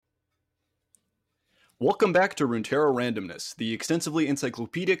Welcome back to Runeterra Randomness, the extensively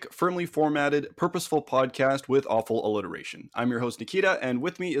encyclopedic, firmly formatted, purposeful podcast with awful alliteration. I'm your host, Nikita, and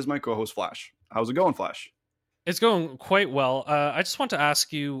with me is my co-host, Flash. How's it going, Flash? It's going quite well. I just want to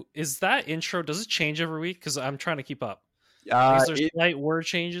ask you, is that intro, does it change every week? Because I'm trying to keep up. Is there slight word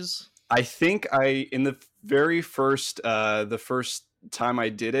changes? I think in the very first, the first time I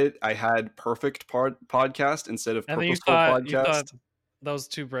did it, I had perfect podcast instead of And then purposeful you thought podcast. that was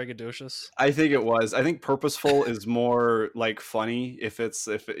too braggadocious. I think it was. I think purposeful is more like funny if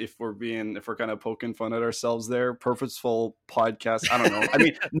we're kind of poking fun at ourselves there. Purposeful podcast. I don't know. I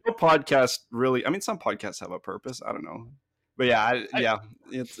mean, no podcast really. I mean, some podcasts have a purpose. I don't know. But yeah,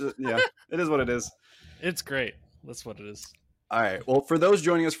 it is what it is. It's great. That's what it is. All right. Well, for those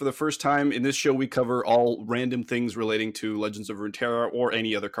joining us for the first time, in this show, we cover all random things relating to Legends of Runeterra or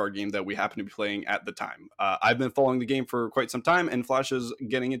any other card game that we happen to be playing at the time. I've been following the game for quite some time, and Flash is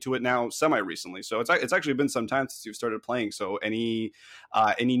getting into it now semi-recently. So it's actually been some time since you've started playing. So any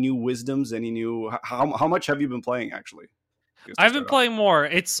new wisdoms, how much have you been playing, actually? I've been playing more.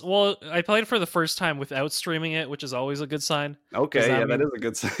 I played for the first time without streaming it, which is always a good sign. Okay, yeah, that is a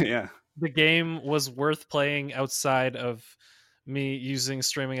good sign, yeah. The game was worth playing outside of me using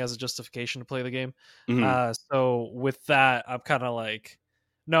streaming as a justification to play the game. Mm-hmm. So with that, I'm kind of like,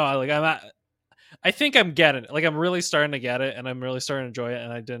 no, I think I'm getting it. Like, I'm really starting to get it, and I'm really starting to enjoy it.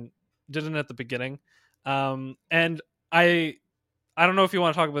 And I didn't at the beginning. And I don't know if you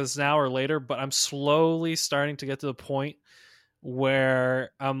want to talk about this now or later, but I'm slowly starting to get to the point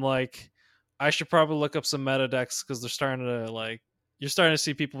where I'm like, I should probably look up some meta decks because they're starting to you're starting to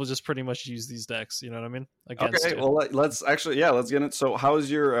see people just pretty much use these decks. You know what I mean? Okay, well, let's get it. So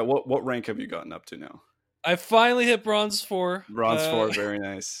how's your, what rank have you gotten up to now? I finally hit Bronze 4. Bronze 4, very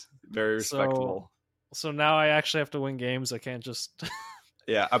nice. Very respectable. So now I actually have to win games. I can't just...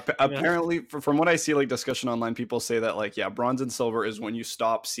 Yeah, apparently, from what I see, like discussion online, people say that bronze and silver is when you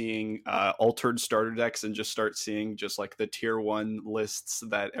stop seeing altered starter decks and just start seeing just like the tier 1 lists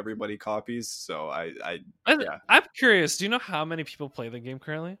that everybody copies. So I'm curious. Do you know how many people play the game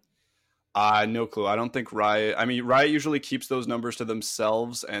currently? No clue. I don't think Riot. I mean, Riot usually keeps those numbers to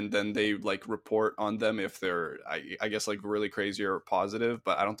themselves, and then they report on them if they're, I guess, really crazy or positive.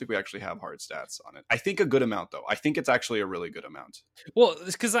 But I don't think we actually have hard stats on it. I think a good amount, though. I think it's actually a really good amount. Well,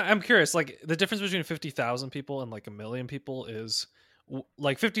 because I'm curious. The difference between 50,000 people and 1 million people is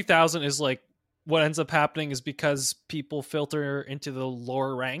 50,000 is what ends up happening is because people filter into the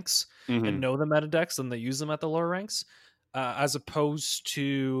lower ranks and know the meta decks and they use them at the lower ranks, as opposed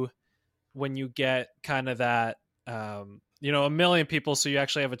to when you get kind of that, 1 million people, so you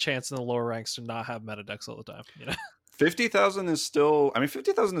actually have a chance in the lower ranks to not have meta decks all the time. 50,000 is still,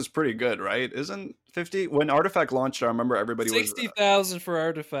 50,000 is pretty good, right? Isn't 50 when Artifact launched? I remember everybody 60,000 for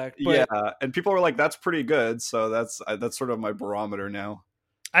Artifact. But... Yeah, and people were like, "That's pretty good." So that's sort of my barometer now.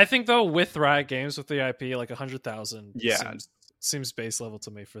 I think though, with Riot Games, with the IP, 100,000, seems base level to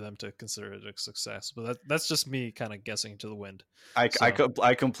me for them to consider it a success. But that's just me kind of guessing to the wind. I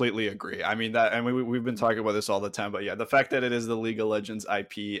completely agree. I mean, we've been talking about this all the time, but yeah, the fact that it is the League of Legends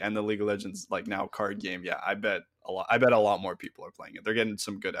IP and the League of Legends now card game, yeah, I bet a lot more people are playing it. They're getting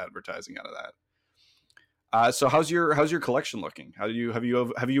some good advertising out of that. So how's your collection looking? Have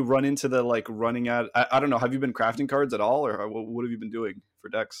you run into the running out? I don't know. Have you been crafting cards at all, or what have you been doing for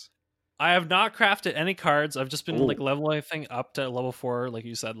decks? I have not crafted any cards. I've just been leveling everything up to level 4, like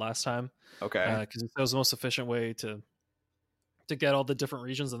you said last time. Okay. Because that was the most efficient way to get all the different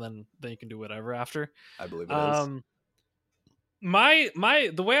regions, and then you can do whatever after. I believe it is.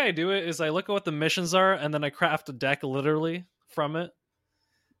 The way I do it is I look at what the missions are, and then I craft a deck literally from it.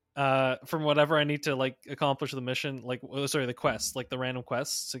 From whatever I need to accomplish the mission, the quests, the random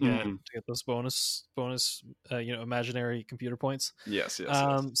quests to get those bonus imaginary computer points. Yes.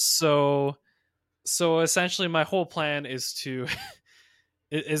 So essentially my whole plan is to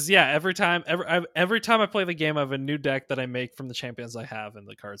every time I play the game, I have a new deck that I make from the champions I have and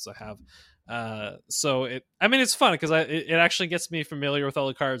the cards I have. So it's fun because it actually gets me familiar with all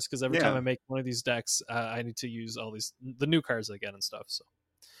the cards, because every time I make one of these decks, I need to use all the new cards I get and stuff. So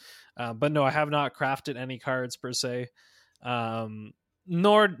but no, I have not crafted any cards per se.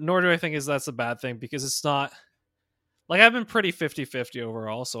 Nor do I think that's a bad thing, because it's not I've been pretty 50-50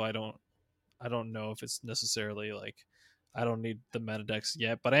 overall, so I don't know if it's necessarily I don't need the meta decks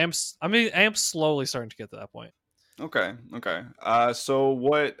yet, but I am slowly starting to get to that point. Okay. So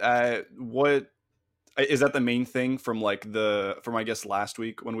what is that the main thing from I guess last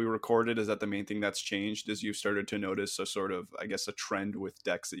week when we recorded? Is that the main thing that's changed? Is you've started to notice a sort of, I guess, a trend with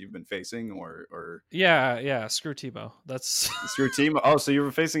decks that you've been facing, or yeah, screw Teemo. That's screw Teemo. Oh, so you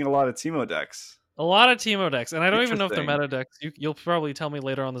were facing a lot of Teemo decks. A lot of Teemo decks, and I don't even know if they're Interesting. meta decks. You'll probably tell me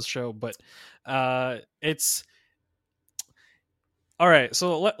later on this show, but it's all right.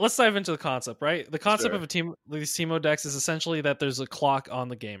 So let's dive into the concept. Right, the concept of Sure. a team these Teemo decks is essentially that there's a clock on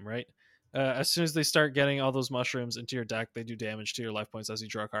the game. Right, as soon as they start getting all those mushrooms into your deck, they do damage to your life points as you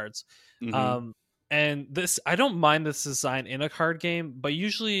draw cards. Hmm. Um, and this, I don't mind this design in a card game, but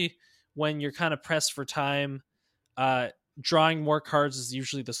usually when you're kind of pressed for time, uh, drawing more cards is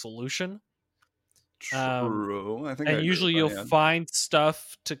usually the solution. Um, True. I think I and agree with usually that. you'll Yeah. find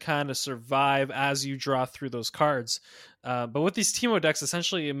stuff to kind of survive as you draw through those cards. But with these Teemo decks,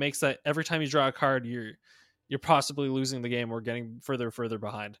 essentially it makes that every time you draw a card, you're possibly losing the game or getting further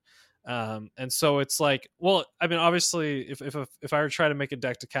behind. And so it's like, well, I mean, obviously, if I were to try to make a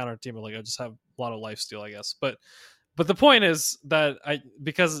deck to counter Teemo, like I just have a lot of life steal, I guess. But the point is that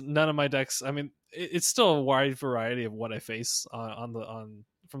because none of my decks, I mean, it's still a wide variety of what I face on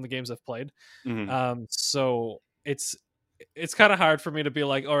from the games I've played. Hmm. So it's kind of hard for me to be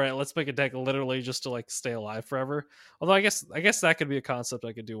like, all right, let's make a deck literally just to like stay alive forever. Although I guess that could be a concept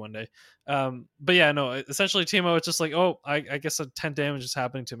I could do one day. But yeah, no, essentially Timo, it's just like, oh, I guess a 10 damage is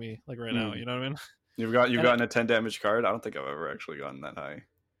happening to me like right now. Mm. You know what I mean? You've And gotten a 10 damage card. I don't think I've ever actually gotten that high.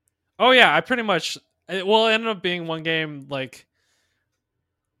 oh yeah, I pretty much it ended up being one game like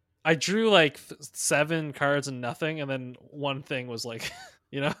I drew like 7 cards and nothing, and then one thing was like,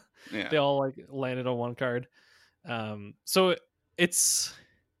 you know, Yeah. they all like landed on one card. So it's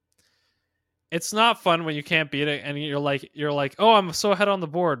it's not fun when you can't beat it and you're like, oh, I'm so ahead on the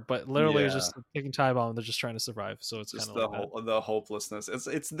board, but literally it's Yeah. just taking time bomb. They're just trying to survive. So it's kind Just of like that. the hopelessness.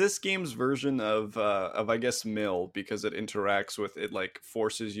 It's this game's version of I guess mill because it interacts with it, like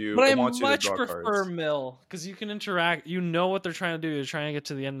forces you, But I it wants you to much draw prefer cards. Mill because you can interact. You know what they're trying to do. They're trying to get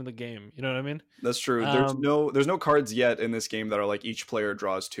to the end of the game. You know what I mean? That's true. Um, There's no cards yet in this game that are like each player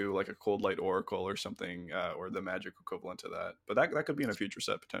draws two, like a Cold Light Oracle or something, or the Magic equivalent to that. But that could be in a future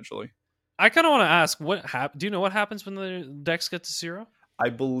set potentially. I kind of want to ask do you know what happens when the decks get to 0? I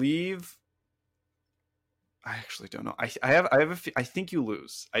believe I actually don't know. I have I think you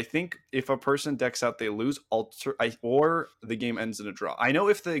lose. I think if a person decks out, they lose. Or the game ends in a draw. I know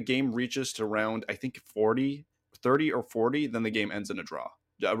if the game reaches to round, I think 40, 30 or 40, then the game ends in a draw,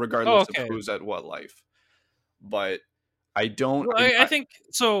 Oh, regardless of okay. who's at what life. But I don't. Well, I think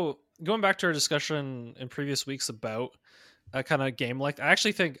so. Going back to our discussion in previous weeks about a kind of game length, I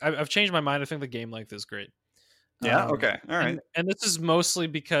actually think I've changed my mind. I think the game length is great. Yeah. Okay. All right. And this is mostly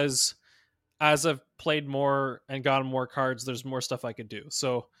because as I've played more and gotten more cards, there's more stuff I could do.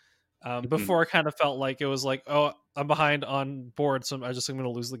 So Mhm. before, I kind of felt like it was like, oh, I'm behind on board, so I just am going to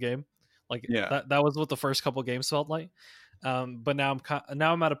lose the game. Like Yeah. that was what the first couple games felt like. But now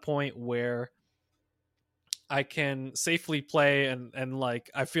I'm at a point where I can safely play and like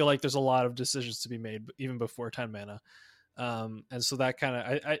I feel like there's a lot of decisions to be made even before 10 mana. And so that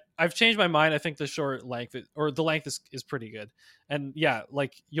kind of I've changed my mind. I think the short length or the length is pretty good. And yeah,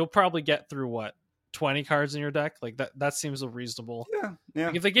 like you'll probably get through what 20 cards in your deck. Like that seems a reasonable. Yeah. Yeah.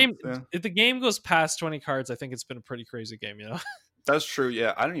 Like Yeah. if the game goes past 20 cards, I think it's been a pretty crazy game, you know. That's true.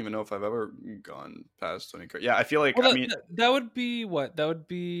 Yeah. I don't even know if I've ever gone past 20 cards. Yeah. I feel like, Well, I mean, that would be what? That would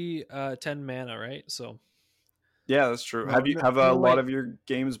be 10 mana, right? So yeah, that's true. no, no, Have a no, lot wait. of your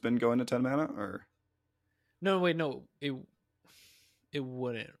games been going to 10 mana or No, wait, no. It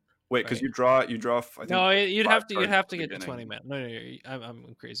wouldn't, wait, because right? you draw, I think No, 5 you'd cards have at to the get to 20 beginning. man. No,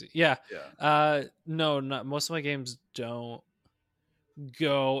 I'm crazy. Yeah. Yeah. No, not most of my games don't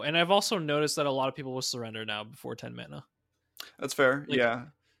go, and I've also noticed that a lot of people will surrender now before 10 mana. That's fair. Like Yeah.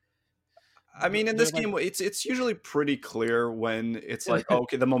 I mean, in they're this like, game, it's usually pretty clear when it's like, oh,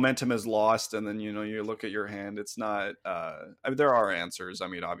 okay, the momentum is lost, and then you look at your hand. It's not. I mean, there are answers. I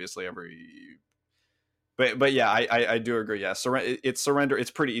mean, obviously, but yeah, I do agree. Yeah, it's surrender.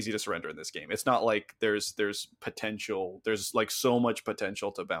 It's pretty easy to surrender in this game. It's not like there's potential. There's like so much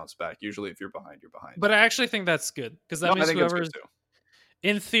potential to bounce back. Usually, if you're behind, you're behind. but I actually think that's good because No, that I means think it's good too.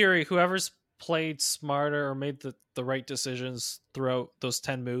 in theory, whoever's played smarter or made the right decisions throughout those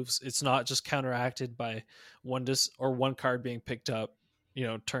 10 moves, it's not just counteracted by one card being picked up,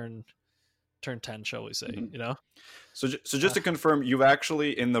 turn 10, shall we say, Mhm. you know? So Uh, just to confirm, you've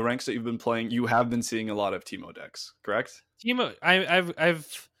actually in the ranks that you've been playing, you have been seeing a lot of Timo decks, correct? Timo,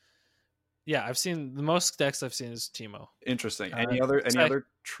 I've seen the most decks I've seen is Timo. Interesting. Uh, Any other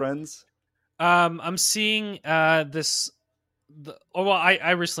trends? I'm seeing this. Well,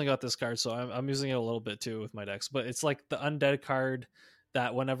 I recently got this card, so I'm using it a little bit too with my decks. But it's like the undead card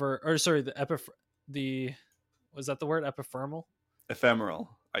that whenever, or sorry, the was that the word epiphermal? Ephemeral.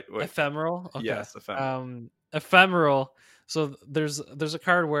 Wait. Ephemeral. Okay. Yes, ephemeral. Ephemeral. So there's a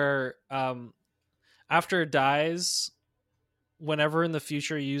card where after it dies, whenever in the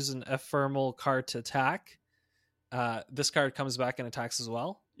future you use an ephemeral card to attack, this card comes back and attacks as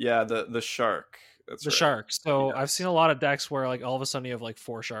well. Yeah, the shark. That's The right. shark. So I've seen Yes. a lot of decks where like all of a sudden you have like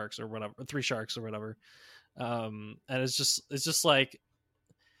 4 sharks or whatever, 3 sharks or whatever. And it's just like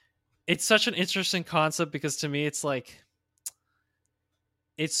it's such an interesting concept because to me it's like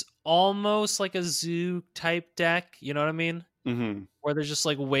it's almost like a zoo type deck, you know what I mean? Mm-hmm. Where there's just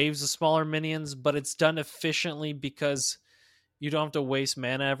like waves of smaller minions, but it's done efficiently because you don't have to waste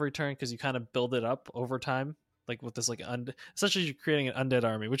mana every turn because you kind of build it up over time, like with this like essentially you're creating an undead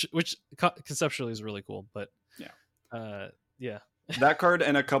army, which conceptually is really cool. But yeah, That card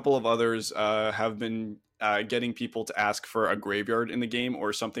and a couple of others have been getting people to ask for a graveyard in the game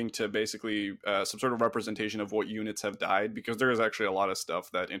or something to basically some sort of representation of what units have died, because there is actually a lot of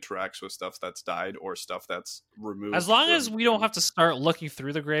stuff that interacts with stuff that's died or stuff that's removed. As long as we don't have to start looking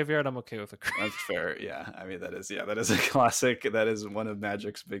through the graveyard, I'm okay with it. That's fair. Yeah, I mean that is a classic. That is one of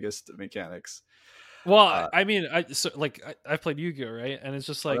Magic's biggest mechanics. Well, I mean, I played Yu-Gi-Oh, right? And it's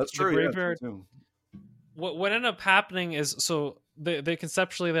just like that's the true. graveyard. Yeah, too. What ended up happening is so they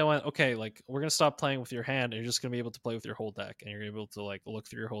conceptually they went, okay, like we're gonna stop playing with your hand and you're just gonna be able to play with your whole deck and you're gonna be able to like look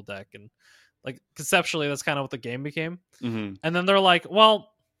through your whole deck, and like conceptually that's kind of what the game became. Mm-hmm. And then they're like,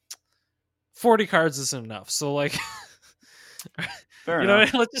 well, 40 cards isn't enough, so like Fair you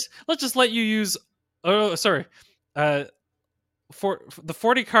enough. know, let's just let you use for the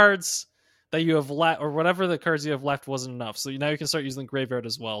 40 cards that you have left, or whatever the cards you have left wasn't enough, so now you can start using the graveyard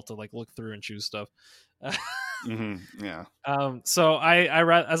as well to like look through and choose stuff. Mm-hmm. Yeah. So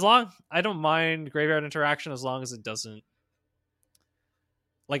I as long I don't mind graveyard interaction as long as it doesn't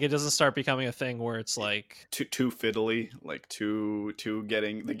start becoming a thing where it's like too fiddly, like too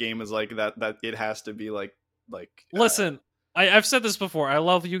getting the game is like that it has to be like listen, I've said this before, I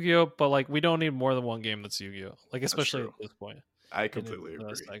love Yu-Gi-Oh, but like we don't need more than one game that's Yu-Gi-Oh, like especially at this point. I completely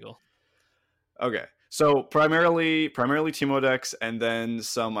agree. Cycle. Okay, so primarily Teemo decks, and then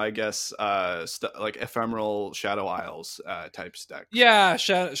some, I guess, like ephemeral Shadow Isles types decks. Yeah,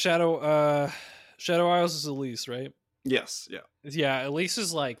 Shadow Isles is Elise, right? Yes, yeah. Yeah, Elise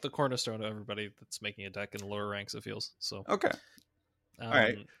is like the cornerstone of everybody that's making a deck in lower ranks, it feels. So okay. All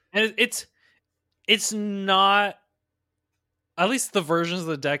right. And it's not, at least the versions of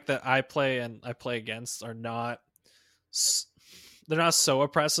the deck that I play and I play against are not, they're not so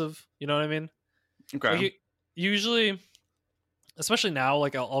oppressive, you know what I mean? Okay. Like usually, especially now,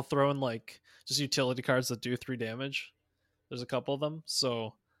 like I'll throw in like just utility cards that do 3 damage. There's a couple of them,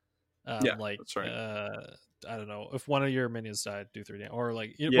 so yeah, like that's right. I don't know, if one of your minions died, do 3 damage, or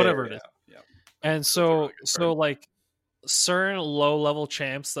like whatever it is. Yeah. And so like certain low level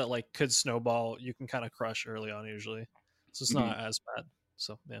champs that like could snowball, you can kind of crush early on usually, so it's not as bad.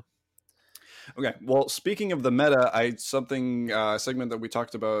 So yeah. Okay, well, speaking of the meta, segment that we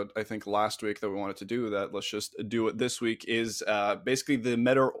talked about, I think last week, that we wanted to do, that let's just do it this week, is basically the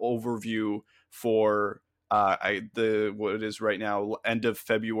meta overview for what it is right now, end of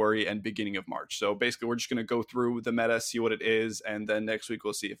February and beginning of March. So basically, we're just going to go through the meta, see what it is, and then next week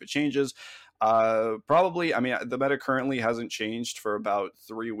we'll see if it changes. Probably, I mean, the meta currently hasn't changed for about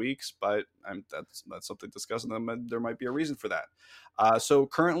 3 weeks, but that's something to discuss, and there might be a reason for that. So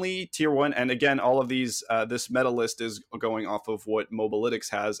currently tier 1, and again, all of these, this meta list is going off of what Mobalytics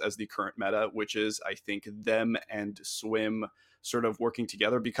has as the current meta, which is, I think, them and Swim sort of working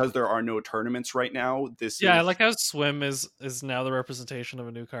together because there are no tournaments right now. I like how Swim is now the representation of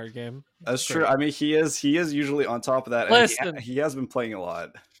a new card game. That's true. I mean, he is usually on top of that. Listen, and he has been playing a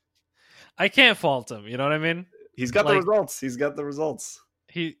lot. I can't fault him. You know what I mean? He's got the results. He's got the results.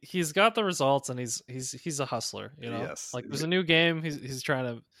 He's got the results, and he's a hustler. You know, yes. Like there's a new game. He's trying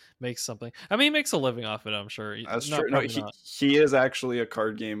to make something. I mean, he makes a living off it, I'm sure. That's true. No, he is actually a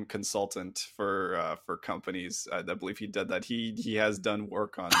card game consultant for companies. I believe he did that. He has done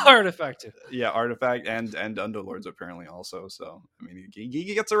work on Artifact too. Yeah, Artifact and Underlords apparently also. So I mean,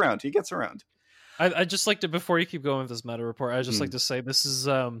 he gets around. He gets around. I just like to, before you keep going with this meta report, I just like to say this is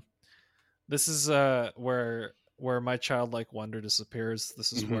where my childlike wonder disappears.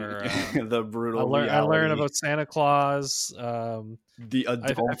 This is where the brutal I learn about Santa Claus. The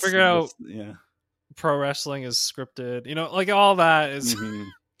adults. I figured out pro wrestling is scripted. You know, like all that is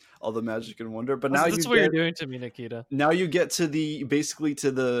all the magic and wonder. But that's what you're doing to me, Nikita. Now you get to the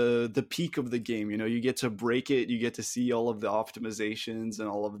peak of the game. You know, you get to break it. You get to see all of the optimizations and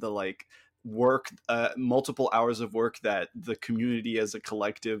all of the like work, multiple hours of work that the community as a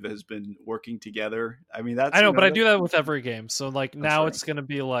collective has been working together. I mean, I know, but I do that with every game. So like now it's gonna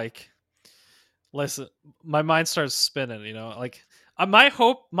be like, listen, my mind starts spinning. You know, like My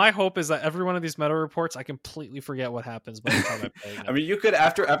hope is that every one of these meta reports, I completely forget what happens by the time I play again. I mean, you could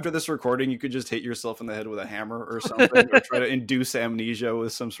after this recording, you could just hit yourself in the head with a hammer or something, or try to induce amnesia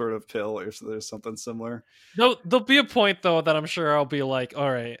with some sort of pill or there's something similar. There'll be a point though that I'm sure I'll be like,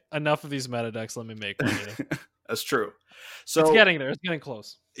 all right, enough of these meta decks. Let me make one. That's true. It's So getting there. It's getting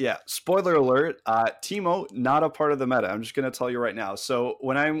close. yeah, spoiler alert, Teemo not a part of the meta. I'm just going to tell you right now. So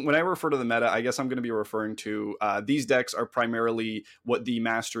when I refer to the meta, I guess I'm going to be referring to these decks are primarily what the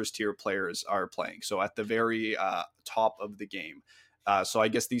Masters tier players are playing. So at the very top of the game. So I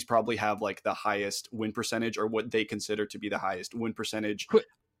guess these probably have like the highest win percentage, or what they consider to be the highest win percentage. Quick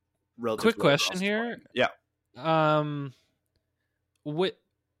question here. Yeah. What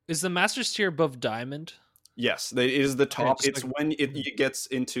is the Masters tier above Diamond? Yes, it is the top. Okay, it's like, when it gets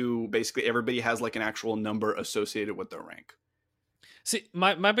into basically everybody has like an actual number associated with their rank. See,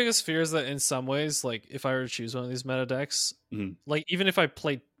 my biggest fear is that in some ways, like if I were to choose one of these meta decks, like even if I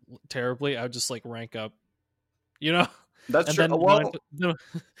played terribly, I would just like rank up, you know? That's true.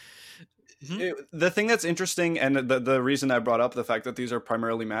 The thing that's interesting, and the reason I brought up the fact that these are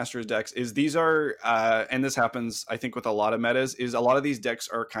primarily Masters decks, is these are, and this happens, I think, with a lot of metas, is a lot of these decks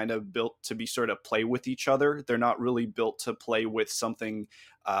are kind of built to be sort of play with each other. They're not really built to play with something,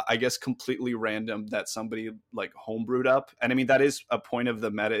 I guess, completely random that somebody like homebrewed up. And I mean, that is a point of the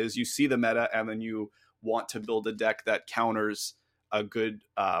meta, is you see the meta and then you want to build a deck that counters a good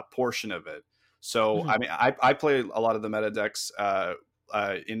portion of it. So, I mean, I play a lot of the meta decks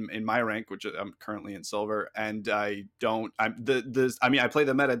in my rank, which I'm currently in silver, and I play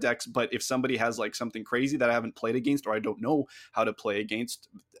the meta decks, but if somebody has like something crazy that I haven't played against, or I don't know how to play against,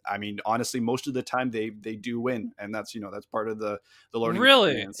 I mean, honestly, most of the time they do win, and that's that's part of the learning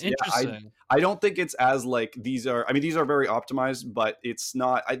experience. Interesting. Yeah, I don't think it's as like these are. I mean, these are very optimized, but it's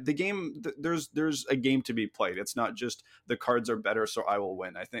not the game. There's a game to be played. It's not just the cards are better, so I will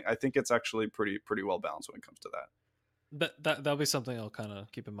win. I think it's actually pretty well balanced when it comes to that. That'll be something I'll kind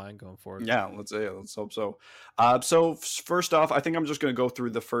of keep in mind going forward. Yeah, let's hope so. So first off, I think I'm just going to go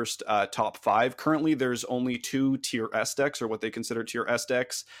through the first top 5. Currently, there's only 2 tier S decks, or what they consider tier S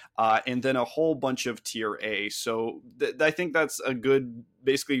decks, and then a whole bunch of tier A. So I think that's a good,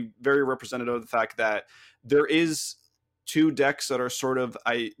 basically very representative of the fact that there is 2 decks that are sort of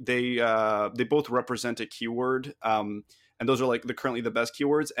they both represent a keyword, and those are like currently the best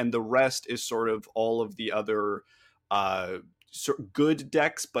keywords, and the rest is sort of all of the other good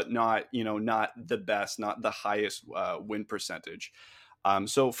decks, but not not the best, not the highest win percentage.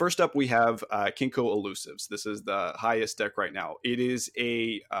 So first up, we have Kinko Elusives. This is the highest deck right now. It is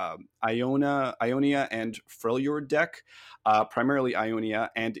a Ionia and Freljord deck, primarily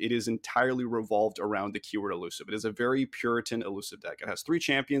Ionia, and it is entirely revolved around the keyword elusive. It is a very Puritan elusive deck. It has 3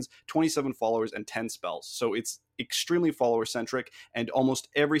 champions, 27 followers, and 10 spells. So it's extremely follower centric, and almost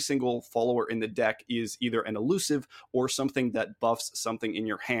every single follower in the deck is either an elusive or something that buffs something in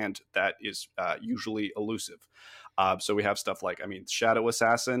your hand that is usually elusive. So we have stuff like, I mean, Shadow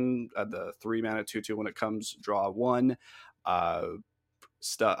Assassin, the 3 mana 2/2 when it comes, draw 1.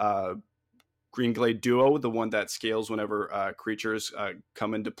 Green Glade Duo, the one that scales whenever creatures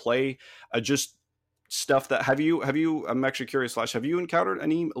come into play. Just stuff that have you? I'm actually curious, Flash. Have you encountered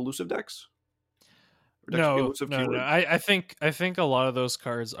any elusive decks? No. I think a lot of those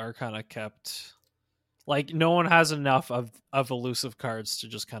cards are kind of kept. Like, no one has enough of elusive cards to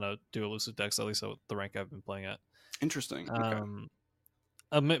just kind of do elusive decks, at least at the rank I've been playing at. Interesting. Okay.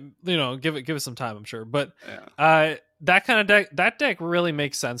 Give it some time, I'm sure. But yeah. That kind of deck really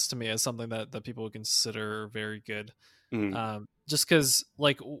makes sense to me as something that people would consider very good. Just because,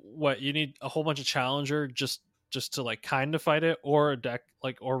 like, what you need a whole bunch of challenger just to like kind of fight it, or a deck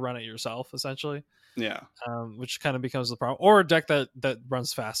like, or run it yourself essentially. Yeah. Which kind of becomes the problem, or a deck that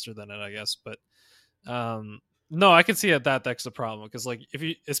runs faster than it, I guess. But no, I can see that deck's a problem, because like if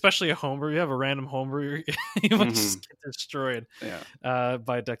you, especially a homebrew, you have a random homebrew, you might just get destroyed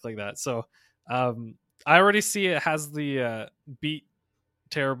by a deck like that. So I already see it has the beat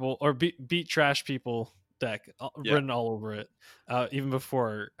terrible or beat trash people deck written all over it, even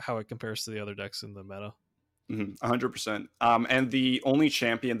before how it compares to the other decks in the meta. 100%. And the only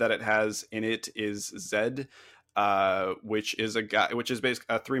champion that it has in it is Zed, which is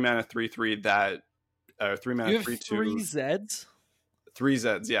basically a 3 mana 3/3 that 3 mana 3/2. 3 Zeds? 3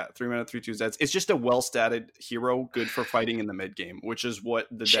 Zeds, yeah. 3 mana 3/2 Zeds. It's just a well-statted hero, good for fighting in the mid game, which is what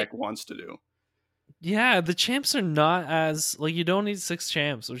the deck wants to do. Yeah, the champs are not as, like, you don't need 6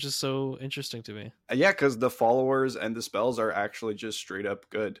 champs, which is so interesting to me. Yeah, because the followers and the spells are actually just straight up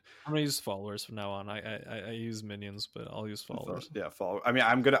good. I'm gonna use followers from now on. I use minions, but I'll use followers. Yeah, follow. I mean,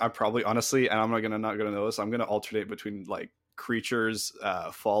 I'm probably, honestly, and I'm not gonna know this, I'm gonna alternate between like creatures,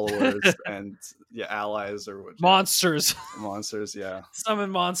 followers, and yeah, allies or what? Yeah, Monsters. monsters. Yeah, Summon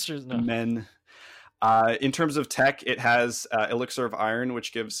monsters. No. men. In terms of tech, it has Elixir of Iron,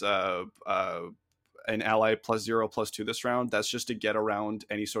 which gives an ally +0/+2 this round. That's just to get around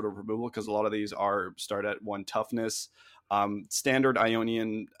any sort of removal because a lot of these are start at 1 toughness. Standard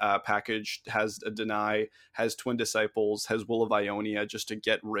Ionian package has a deny, has Twin Disciples, has Will of Ionia, just to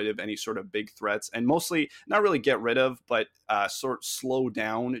get rid of any sort of big threats, and mostly not really get rid of, but sort of slow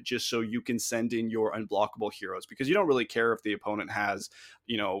down, just so you can send in your unblockable heroes, because you don't really care if the opponent has,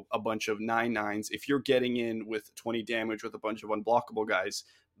 you know, a bunch of 9/9s. If you're getting in with 20 damage with a bunch of unblockable guys,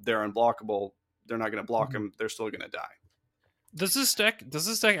 they're unblockable. They're not going to block them. They're still going to die. Does this deck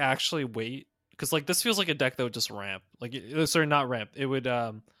actually wait? Because like this feels like a deck that would just ramp. Like sorry, not ramp. It would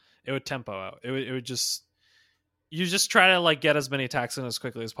tempo out. It would just, you just try to like get as many attacks in as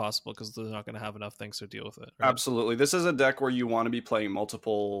quickly as possible because they're not going to have enough things to deal with it. Right? Absolutely. This is a deck where you want to be playing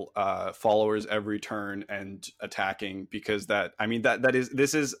multiple followers every turn and attacking, because that, I mean, that is,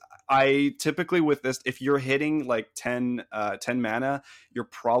 this is, I typically with this, if you're hitting like 10 mana, you're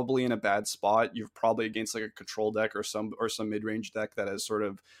probably in a bad spot. You're probably against like a control deck or some mid-range deck that has sort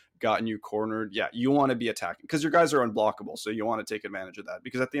of gotten you cornered. Yeah, you want to be attacking because your guys are unblockable. So you want to take advantage of that,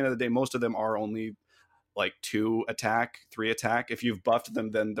 because at the end of the day, most of them are only like 2 attack, 3 attack. If you've buffed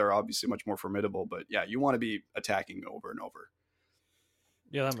them, then they're obviously much more formidable. But yeah, you want to be attacking over and over.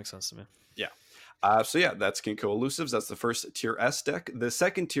 Yeah, that makes sense to me. Yeah. So yeah, that's Ginkgo Elusives. That's the first tier S deck. The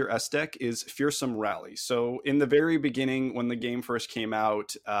second tier S deck is Fearsome Rally. So in the very beginning, when the game first came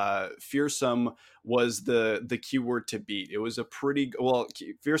out, Fearsome was the keyword to beat. It was a pretty well.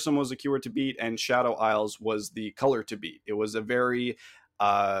 Fearsome was the keyword to beat, and Shadow Isles was the color to beat. It was a very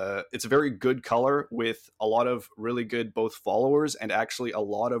it's a very good color with a lot of really good both followers and actually a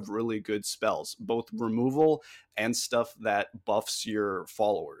lot of really good spells, both removal and stuff that buffs your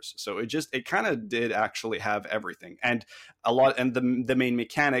followers. So it kind of did actually have everything, and a lot. And the main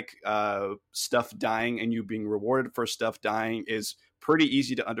mechanic, stuff dying and you being rewarded for stuff dying, is pretty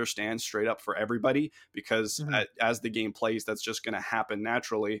easy to understand straight up for everybody, because as the game plays, that's just going to happen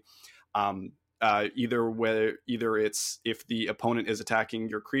naturally. Either it's if the opponent is attacking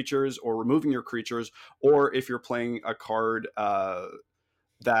your creatures or removing your creatures, or if you're playing a card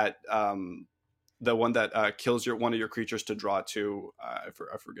that the one that kills one of your creatures to draw 2. I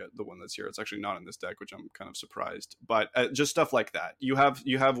forget the one that's here. It's actually not in this deck, which I'm kind of surprised. But just stuff like that. You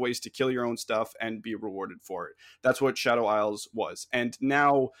have ways to kill your own stuff and be rewarded for it. That's what Shadow Isles was, and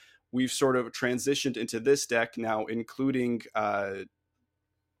now we've sort of transitioned into this deck now, including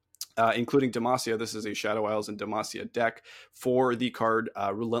Demacia. This is a Shadow Isles and Demacia deck for the card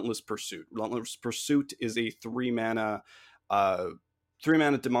Relentless Pursuit. Relentless Pursuit is a 3-mana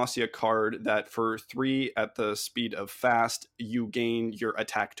Demacia card that for 3 at the speed of fast, you gain your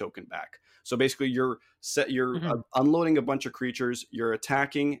attack token back. So basically you're unloading a bunch of creatures, you're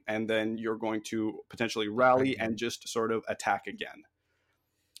attacking, and then you're going to potentially rally and just sort of attack again.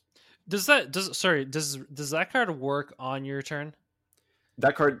 Does that card work on your turn?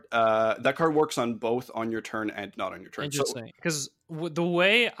 That card works on both on your turn and not on your turn. Interesting, because the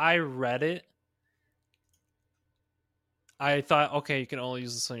way I read it, I thought, okay, you can only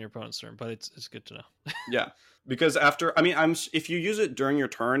use this on your opponent's turn, but it's good to know. Yeah, because if you use it during your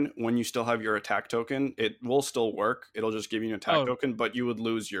turn when you still have your attack token, it will still work. It'll just give you an attack token, but you would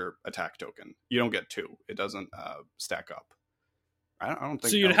lose your attack token. You don't get 2. It doesn't stack up. I don't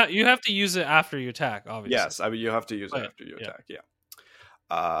think so. You have to use it after you attack, obviously. Yes, you have to use it after you attack. Yeah.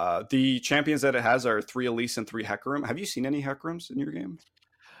 The champions that it has are 3 Elise and 3 Hecarim. Have you seen any Hecarims in your game?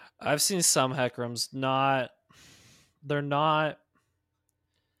 I've seen some Hecarims. They're not.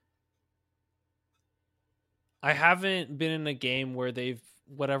 I haven't been in a game where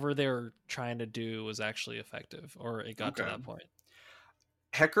whatever they're trying to do was actually effective, or it got to that point.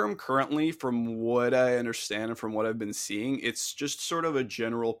 Hecarim currently, from what I understand and from what I've been seeing, it's just sort of a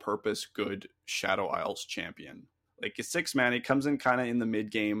general purpose good Shadow Isles champion. Like, it's 6 mana, he comes in kind of in the mid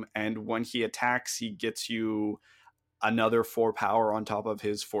game, and when he attacks, he gets you another 4 power on top of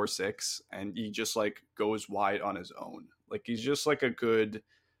his 4/6, and he just like goes wide on his own. Like, he's just like a good,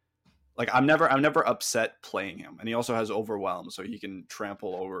 like, I'm never upset playing him, and he also has Overwhelm, so he can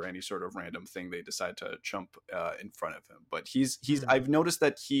trample over any sort of random thing they decide to chump in front of him. But he's I've noticed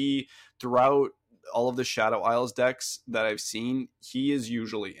that he, throughout all of the Shadow Isles decks that I've seen, he is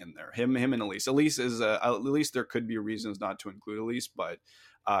usually in there. Him and Elise. Elise is at least there could be reasons not to include Elise, but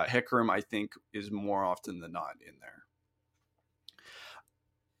Hecarim, I think, is more often than not in there.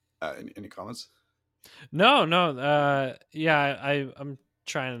 Any comments? No. Yeah, I'm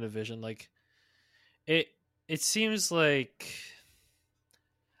trying to envision like it. it seems like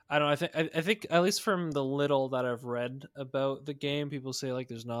I don't know. I think at least from the little that I've read about the game, people say like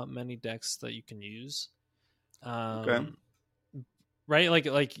there's not many decks that you can use. Okay. Um, right?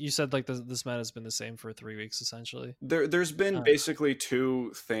 Like you said, like this meta has been the same for 3 weeks essentially. There's been Uh, basically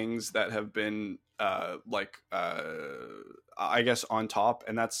two things that have been I guess on top,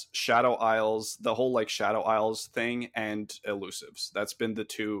 and that's Shadow Isles, the whole like Shadow Isles thing, and elusives. That's been the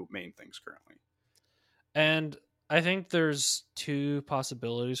two main things currently. and I think there's two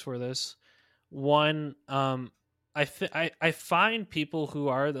possibilities for this. One, I find people who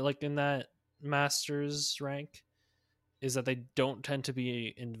are like in that masters rank is that they don't tend to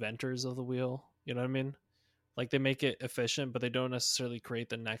be inventors of the wheel. You know what I mean? Like they make it efficient, but they don't necessarily create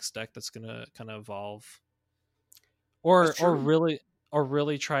the next deck that's gonna kind of evolve, That's or true.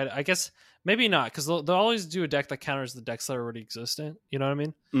 really try to. I guess maybe not because they'll always do a deck that counters the decks that are already existent. You know what I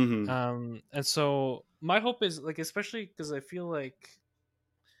mean? Mm-hmm. And so my hope is like, especially because I feel like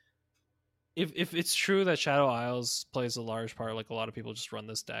if it's true that Shadow Isles plays a large part, like a lot of people just run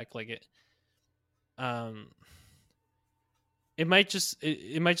this deck, like um, it might just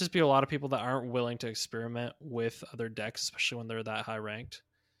be a lot of people that aren't willing to experiment with other decks, especially when they're that high ranked.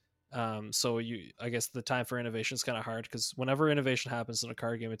 So I guess the time for innovation is kind of hard because whenever innovation happens in a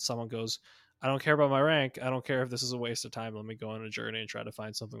card game, it's someone goes, I don't care about my rank. I don't care if this is a waste of time. Let me go on a journey and try to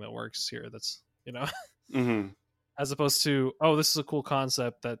find something that works here. That's, Mm-hmm. as opposed to, oh, this is a cool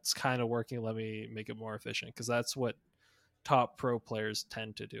concept that's kind of working. Let me make it more efficient because that's what top pro players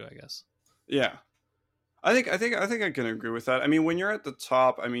tend to do, I guess. Yeah. I think I can agree with that. I mean, when you're at the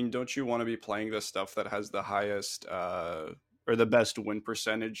top, I mean, don't you want to be playing the stuff that has the highest or the best win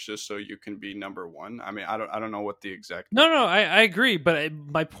percentage just so you can be number one? I mean, I don't know what the exact No, I agree, but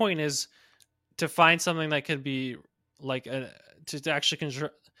my point is to find something that could be like to actually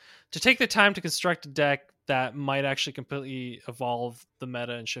to take the time to construct a deck that might actually completely evolve the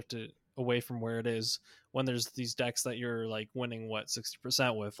meta and shift it away from where it is when there's these decks that you're like winning what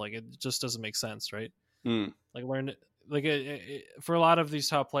 60% with. Like it just doesn't make sense, right? Mm, Like learn like for a lot of these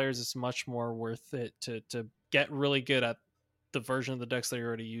top players, it's much more worth it to get really good at the version of the decks that you're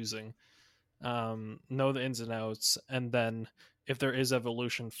already using, know the ins and outs, and then if there is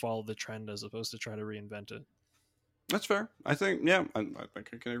evolution, follow the trend as opposed to try to reinvent it. that's fair. I think, yeah, I think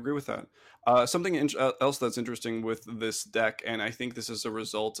I can agree with that. Something else that's interesting with this deck, and I think this is a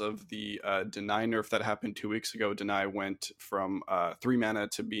result of the Deny nerf that happened 2 weeks ago. Deny went from 3 mana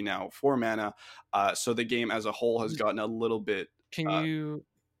to be now 4 mana. So the game as a whole has gotten a little bit. Can Uh,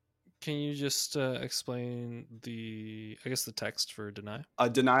 you just explain the I guess the text for deny?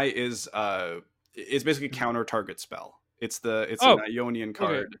 Deny is it's basically Mhm. counter target spell. It's an Oh, Ionian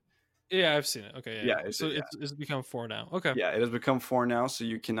okay. card. Yeah, I've seen it. Okay, yeah. Yeah, So it's become 4 now. Okay. yeah, it has become 4 now, so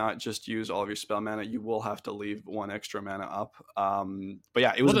you cannot just use all of your spell mana. You will have to leave one extra mana up. But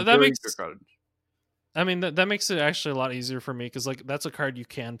yeah, it was Well, a that very good makes card. I mean that makes it actually a lot easier for me because like that's a card you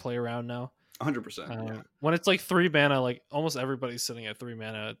can play around now. 100%. Yeah, When it's like 3 mana, like almost everybody's sitting at 3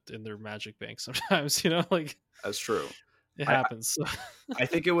 mana in their magic bank sometimes. Like that's true. it I happens. So. I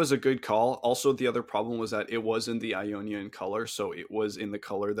think it was a good call. Also, the other problem was that it was in the Ionian color, so it was in the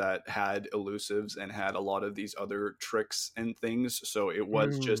color that had elusives and had a lot of these other tricks and things. So it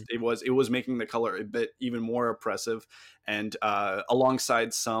was just Mm. it was making the color a bit even more oppressive, and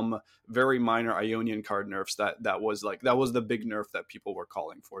alongside some very minor Ionian card nerfs, that was the big nerf that people were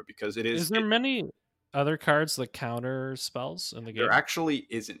calling for because Is there many other cards that counter spells in the there game? actually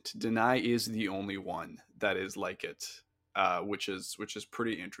isn't. Deny is the only one that is like it, which is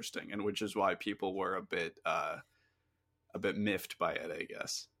pretty interesting, and which is why people were a bit miffed by it, I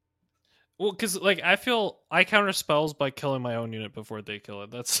guess. Well, because like I feel I counter spells by killing my own unit before they kill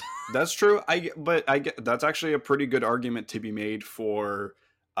it. That's That's true. But I get that's actually a pretty good argument to be made for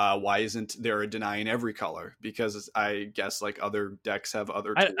why isn't there a deny in every color? Because I guess like other decks have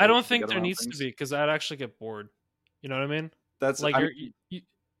other I tools don't to think get there around needs to things. be because I'd actually get bored. You know what I mean? That's Like I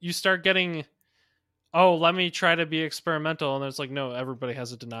you start getting, oh, let me try to be experimental, and it's like, no, everybody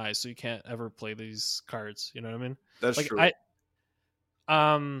has a deny, so you can't ever play these cards. You know what I mean? that's Like true.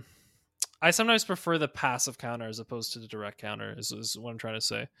 um I sometimes prefer the passive counter as opposed to the direct counter. Is what I'm trying to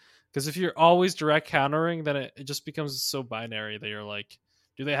say. Because if you're always direct countering, then it just becomes so binary that you're like,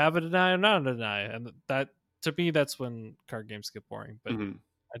 do they have a deny or not a deny? And that to me, that's when card games get boring. But Mhm.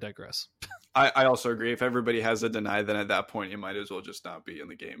 I digress. I also agree. If everybody has a deny, then at that point you might as well just not be in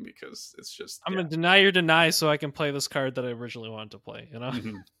the game because it's just I'm yeah. gonna deny your deny so I can play this card that I originally wanted to play.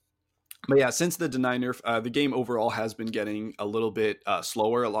 Mhm. But yeah, since the deny nerf, the game overall has been getting a little bit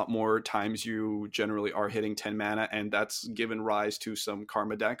slower. A lot more times you generally are hitting 10 mana, and that's given rise to some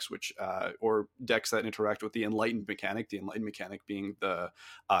karma decks, which or decks that interact with the enlightened mechanic. The enlightened mechanic being the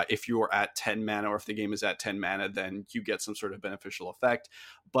if you are at 10 mana, or if the game is at 10 mana, then you get some sort of beneficial effect.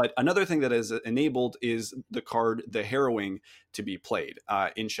 But another thing that is enabled is the card the Harrowing to be played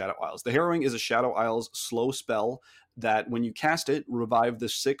in Shadow Isles. The Harrowing is a Shadow Isles slow spell that when you cast it, revive the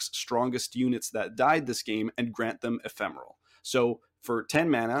 6 strongest units that died this game and grant them ephemeral. So for 10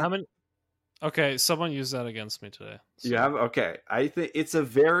 mana, How many? Okay, someone used that against me today. you So have okay. I think it's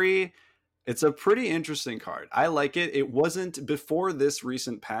a pretty interesting card. I like it. It wasn't before this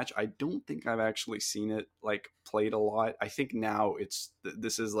recent patch. I don't think I've actually seen it like played a lot. I think now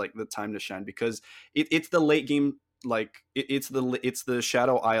this is like the time to shine because it's the late game it's the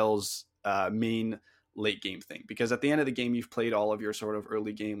Shadow Isles main late game thing, because at the end of the game you've played all of your sort of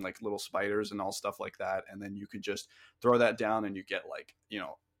early game like little spiders and all stuff like that, and then you could just throw that down and you get like, you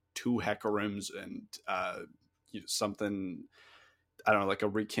know, 2 Hecarims and something, I don't know, like a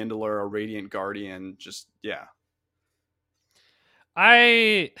Rekindler, a Radiant Guardian. Just yeah.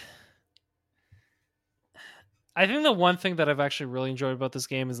 I I think the one thing that I've actually really enjoyed about this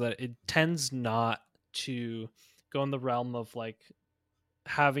game is that it tends not to go in the realm of like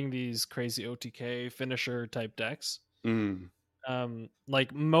having these crazy OTK finisher type decks. Mm,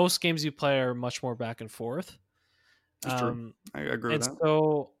 Like most games you play are much more back and forth. that's true. Um, I agree with and that.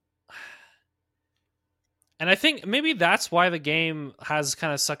 so, and I think maybe that's why the game has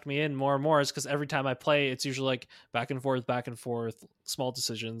kind of sucked me in more and more, is because every time I play, it's usually like back and forth, small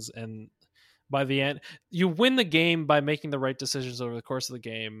decisions, and by the end, you win the game by making the right decisions over the course of the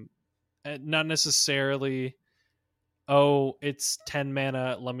game, and not necessarily, oh, it's 10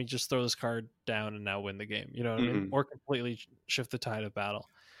 mana, let me just throw this card down and now win the game. You know what I mean? Hmm. Or completely shift the tide of battle.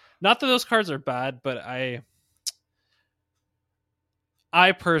 Not that those cards are bad, but I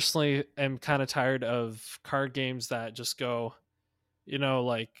personally am kind of tired of card games that just go, you know,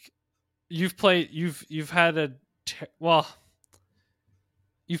 like you've had well,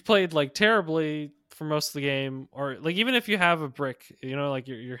 you've played like terribly for most of the game, or like even if you have a brick, you know, like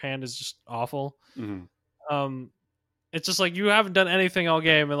your hand is just awful. Hmm. Um, it's just like you haven't done anything all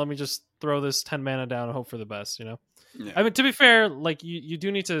game, and let me just throw this 10 mana down and hope for the best. You know, I Yeah, mean, to be fair, like you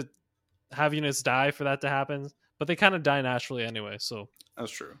do need to have units die for that to happen, but they kind of die naturally anyway. So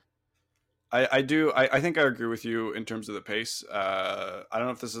that's true. I do. I think I agree with you in terms of the pace. I don't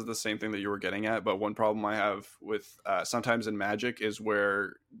know if this is the same thing that you were getting at, but one problem I have with sometimes in Magic is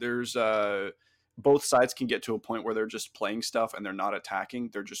where there's both sides can get to a point where they're just playing stuff and they're not attacking.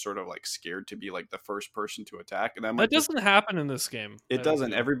 They're just sort of like scared to be like the first person to attack, and that that might just doesn't happen in this game. it I don't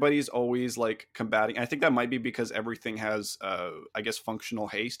doesn't. feel. Everybody's always like combating. I think that might be because everything has, I guess, functional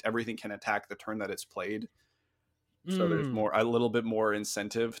haste. Everything can attack the turn that it's played, so there's Mm. more a little bit more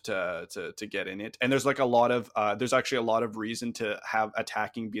incentive to get in it, and there's like a lot of there's actually a lot of reason to have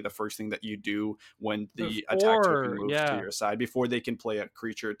attacking be the first thing that you do when the attack token Before, moves to yeah, your side, before they can play a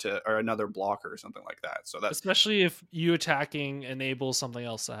creature to or another blocker or something like that. So that especially if you attacking enables something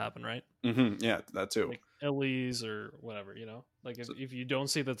else to happen, right? yeah, that too. Like Elise or whatever, you know? Like So, if you don't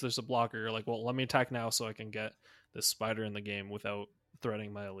see that there's a blocker, you're like, well, let me attack now so I can get this spider in the game without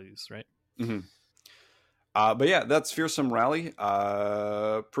threatening my Elise, right? mhm. But yeah, that's Fearsome Rally.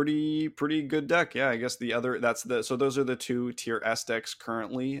 Pretty good deck. Yeah, I guess the other that's the so those are the 2 tier S decks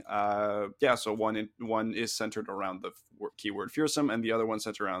currently. Yeah, so one is centered around the keyword Fearsome, and the other one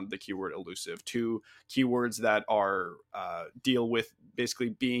centered around the keyword Elusive. 2 keywords that are deal with basically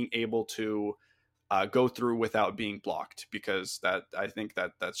being able to go through without being blocked, because that I think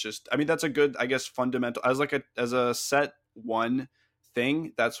that's just, I mean, that's a good, I guess, fundamental as like as a set one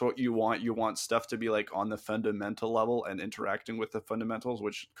thing. That's what you want. You want stuff to be like on the fundamental level and interacting with the fundamentals,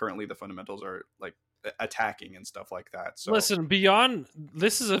 which currently the fundamentals are like attacking and stuff like that. So Listen, beyond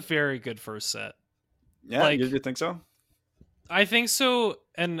this is a very good first set. yeah, you Like think so? I think so,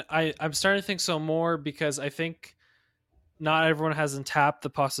 and I'm starting to think so more because I think not everyone hasn't tapped the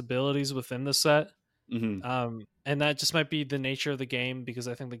possibilities within the set. Hmm. And that just might be the nature of the game, because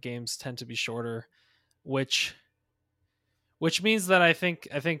I think the games tend to be shorter, which means that I think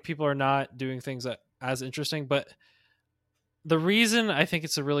people are not doing things as interesting. But the reason I think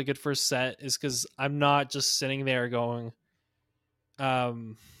it's a really good first set is because I'm not just sitting there going,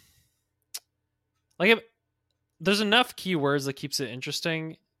 um, like there's enough keywords that keeps it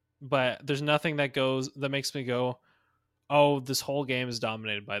interesting, but there's nothing that makes me go, oh, this whole game is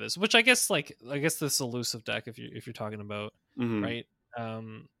dominated by this. Which I guess this elusive deck, if you're talking about, Hmm. right?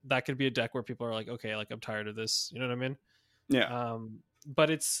 That could be a deck where people are like, okay, like I'm tired of this. You know what I mean? Yeah. But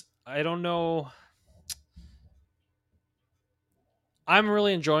it's I don't know. I'm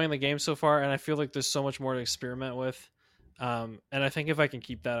really enjoying the game so far, and I feel like there's so much more to experiment with. And I think if I can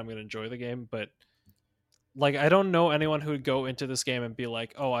keep that, I'm going to enjoy the game. But like, I don't know anyone who would go into this game and be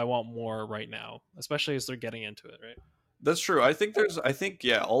like, "Oh, I want more right now," especially as they're getting into it, right? That's true. I think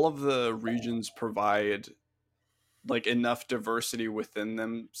yeah, all of the regions provide like enough diversity within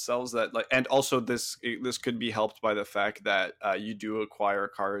themselves that like, and also this could be helped by the fact that you do acquire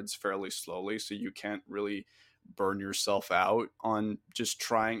cards fairly slowly, so you can't really burn yourself out on just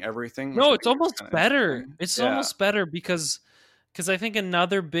trying everything, which No, it's makes it almost kind of better. interesting. It's Yeah. almost better because I think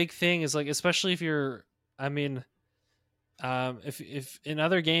another big thing is like, especially if you're, I mean, if in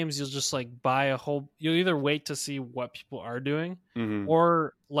other games you'll just like buy a whole, you'll either wait to see what people are doing, Hmm.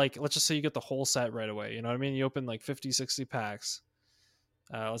 or like let's just say you get the whole set right away. You know what I mean? You open like 50, 60 packs.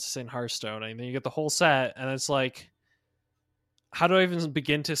 Let's just say in Hearthstone, and then you get the whole set, and it's like, how do I even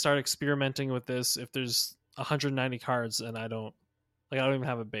begin to start experimenting with this if there's 190 cards and I don't even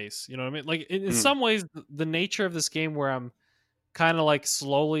have a base. You know what I mean? Like in Hmm. some ways, the nature of this game where I'm kind of like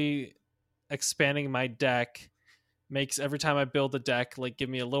slowly expanding my deck makes every time I build a deck like give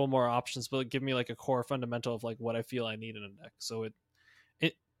me a little more options, but give me like a core fundamental of like what I feel I need in a deck. So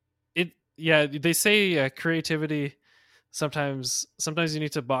it yeah, they say creativity sometimes you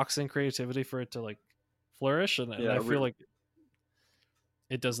need to box in creativity for it to like flourish, and Yeah. I feel like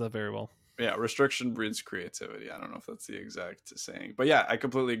it does that very well. Yeah, restriction breeds creativity. I don't know if that's the exact saying, but yeah, I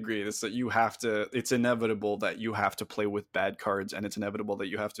completely agree. It's that you have to. It's inevitable that you have to play with bad cards, and it's inevitable that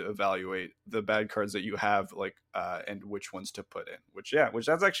you have to evaluate the bad cards that you have, like, and which ones to put in. Which, yeah, which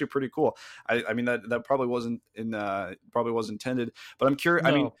that's actually pretty cool. I mean that probably wasn't in probably was intended, but I'm curious.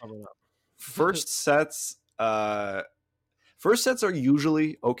 I mean, No, probably not. first sets. First sets are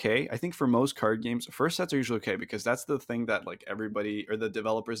usually okay. I think for most card games, first sets are usually okay because that's the thing that like everybody or the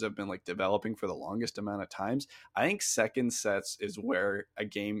developers have been like developing for the longest amount of times. I think second sets is where a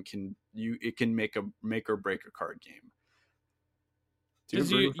game can you it can make or break a card game. Do you Because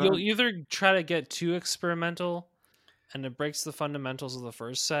agree with you'll that? either try to get too experimental and it breaks the fundamentals of the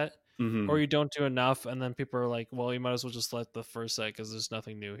first set, or Hmm. you don't do enough, and then people are like, "Well, you might as well just let the first set because there's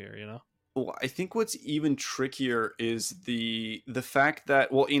nothing new here," you know? Well, I think what's even trickier is the fact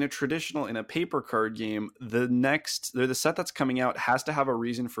that well, in a paper card game, the set that's coming out has to have a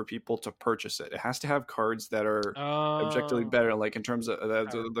reason for people to purchase it. It has to have cards that are objectively Oh, better, like in terms of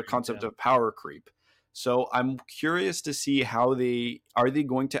power the creep, concept yeah. of power creep. So I'm curious to see how they are they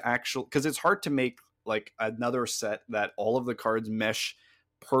going to actually because it's hard to make like another set that all of the cards mesh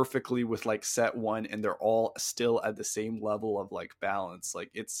perfectly with like set one and they're all still at the same level of like balance. Like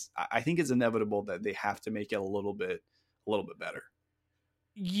it's I think it's inevitable that they have to make it a little bit better.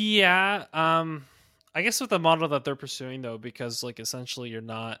 Yeah, I guess with the model that they're pursuing though, because like essentially you're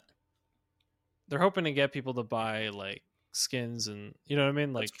not, they're hoping to get people to buy like skins and you know what I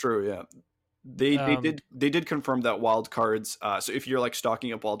mean, That's like true, yeah. um They did confirm that wild cards so if you're like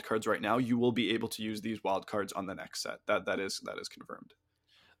stocking up wild cards right now, you will be able to use these wild cards on the next set. That is confirmed.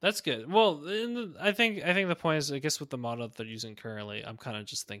 that's good. Well, I think the point is, I guess with the model that they're using currently, I'm kind of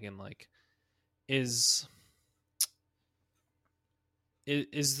just thinking like, is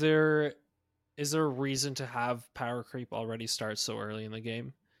is there a reason to have power creep already start so early in the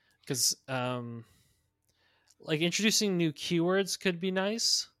game? Because like introducing new keywords could be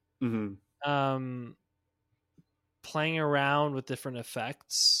nice. Hmm. Um, playing around with different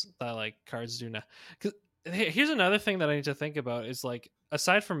effects that like cards do now. Because here's another thing that I need to think about is like,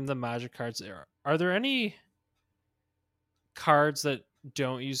 aside from the magic cards, are there any cards that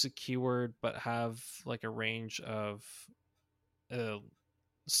don't use a keyword but have like a range of uh,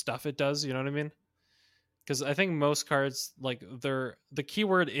 stuff it does? You know what I mean? Because I think most cards like the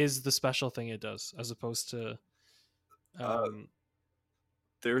keyword is the special thing it does, as opposed to Uh, um.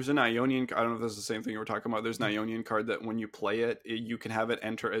 there's an Ionian. I don't know if this is the same thing you were talking about. There's an Ionian card that when you play you can have it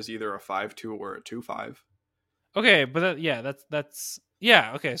enter as either a 5/2 or a 2/5. Okay, but yeah, that's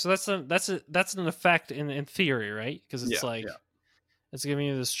yeah. Okay, so that's an effect in theory, right? Because it's Yeah, like yeah. it's giving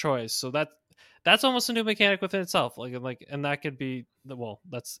you this choice. So that's almost a new mechanic within itself. Like, and that could be well,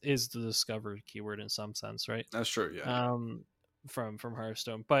 that's is the discover keyword in some sense, right? That's true. Yeah, yeah. Um, from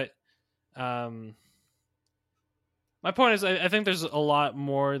Hearthstone, but um, my point is, I think there's a lot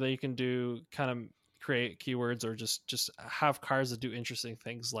more that you can do, kind of create keywords or just have cards that do interesting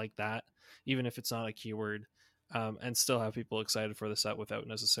things like that, even if it's not a keyword, and still have people excited for the set without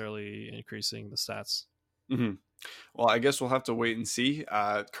necessarily increasing the stats. Hmm. Well, I guess we'll have to wait and see.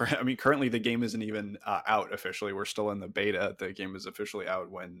 I mean, currently the game isn't even out officially. We're still in the beta. The game is officially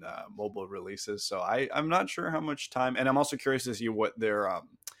out when mobile releases. So I'm not sure how much time, and I'm also curious to see what their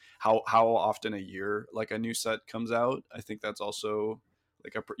how often a year like a new set comes out. I think that's also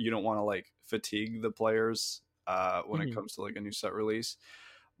like you don't want to like fatigue the players when it Mhm. comes to like a new set release.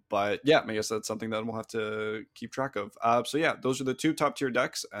 But yeah, I guess that's something that we'll have to keep track of. So yeah, those are the two top tier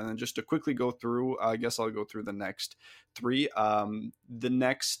decks, and then just to quickly go through, I guess I'll go through the next three. The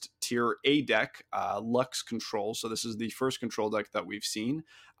next tier A deck, Lux Control. So this is the first control deck that we've seen.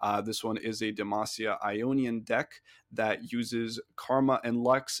 This one is a Demacia Ionian deck that uses Karma and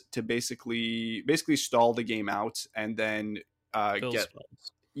Lux to basically stall the game out, and then Kill get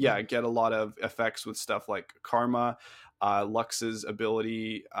spells. yeah, get a lot of effects with stuff like Karma, Lux's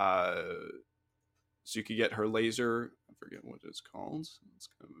ability. So you could get I forget what it's called. It's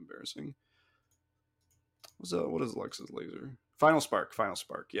kind of embarrassing. What is Lux's laser? Final Spark. Final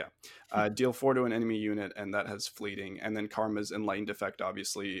Spark. Yeah. Deal 4 to an enemy unit, and that has fleeting. And then Karma's enlightened effect,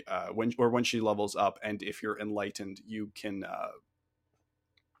 obviously, when she levels up, and if you're enlightened, you can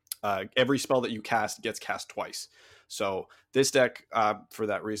every spell that you cast gets cast twice. So this deck, for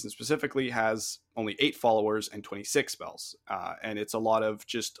that reason specifically, has only 8 followers and 26 spells, and it's a lot of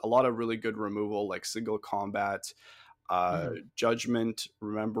really good removal, like single combat, judgment,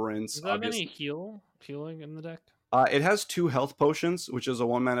 remembrance. Does it have any healing in the deck? It has 2 health potions, which is a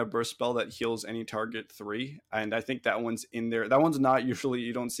 1 mana burst spell that heals any target 3, and I think that one's in there. That one's not usually,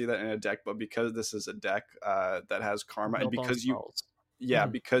 you don't see that in a deck, but because this is a deck that has Karma, and Built on because spells.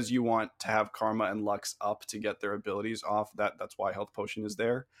 because you want to have Karma and Lux up to get their abilities off, that's why health potion is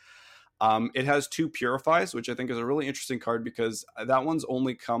there. It has 2 purifies, which I think is a really interesting card because that one's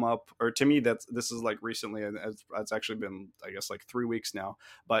only come up, or to me, this is like recently, and it's actually been, I guess, like 3 weeks now.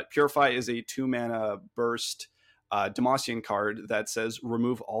 But purify is a 2 mana burst Demacian card that says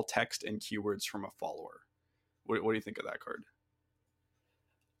remove all text and keywords from a follower. What do you think of that card?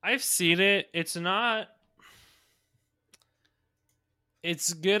 I've seen it. It's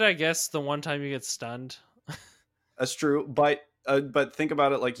good, I guess, the one time you get stunned. That's true, but think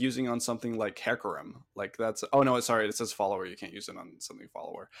about it like using on something like Hecarim. Like that's, oh no, sorry, it says follower. You can't use it on something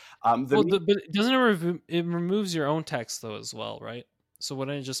follower. But doesn't it removes your own text though as well, right? So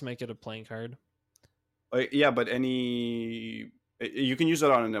wouldn't it just make it a playing card? Yeah, but you can use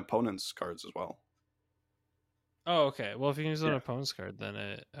it on an opponent's cards as well. Oh, okay. Well, if you can use it on Yeah. an opponent's card, then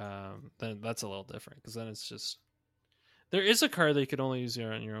that's a little different because then it's just there is a card that you could only use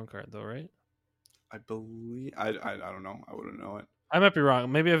on your own card though, right? I believe I don't know. I wouldn't know it. I might be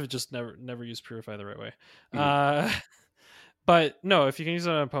wrong. Maybe I've just never used Purify the right way. Mhm. But no, if you can use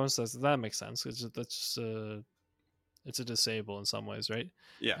it on opponent's decks, that makes sense. It's a disable in some ways, right?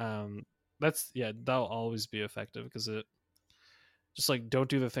 Yeah. That'll always be effective because it just like don't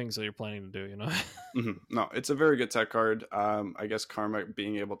do the things that you're planning to do, you know. No, it's a very good tech card. I guess Karma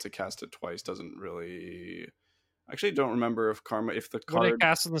being able to cast it twice doesn't really. Actually, don't remember if the Would it card.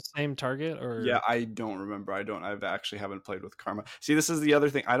 cast on the same target Yeah, or I don't remember. I've actually haven't played with Karma. See, this is the other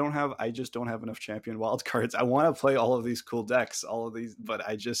thing. I just don't have enough champion wild cards. I want to play all of these cool decks, all of these, but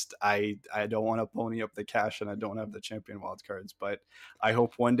I don't want to pony up the cash, and I don't have the champion wild cards. But I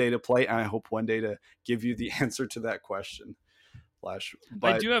hope one day to play, and I hope one day to give you the answer to that question, Flash. I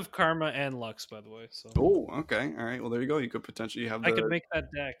But do have Karma and Lux, by the way. So oh, okay, all right. Well, there you go. You could potentially have I could make that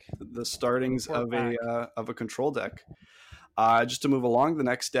deck. the startings Report back. of a control deck. Just to move along, the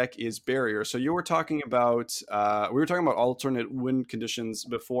next deck is Barrier. So you were talking about we were talking about alternate win conditions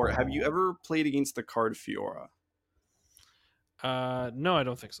before. Have you ever played against the card Fiora? No, I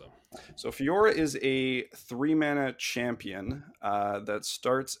don't think so. So Fiora is a 3 mana champion that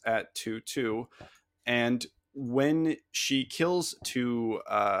starts at 2/2, and when she kills two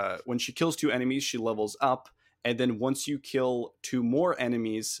enemies, she levels up, and then once you kill 2 more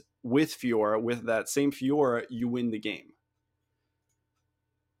enemies with Fiora, with that same Fiora, you win the game.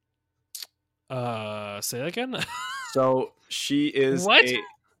 Say that again. So she is What?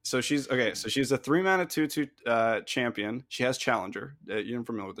 she's okay. So she's a 3 mana 2/2 champion. She has challenger. You're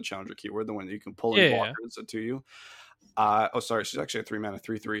familiar with the challenger keyword, the one that you can pull in blockers to you. Sorry, she's actually a 3 mana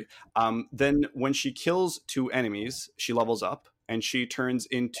 3/3. Then when she kills 2 enemies, she levels up and she turns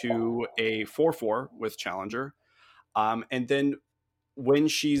into a 4/4 with challenger. And then when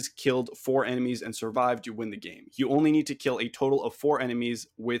she's killed 4 enemies and survived, you win the game. You only need to kill a total of 4 enemies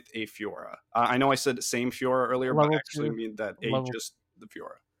with a Fiora. I know I said same Fiora earlier, but I actually mean that just the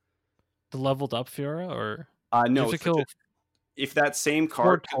Fiora. The leveled up Fiora, or no, you have to kill if that same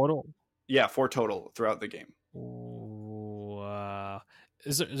card 4 total. Yeah, 4 total throughout the game. Wow.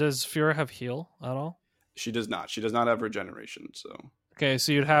 Does Fiora have heal at all? She does not. She does not have regeneration. So okay,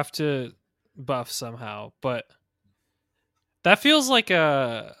 so you'd have to buff somehow, but that feels like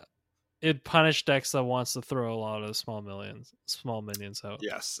a it punish decks that wants to throw a lot of small minions out.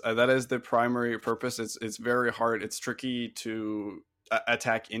 Yes, that is the primary purpose. It's very hard. It's tricky to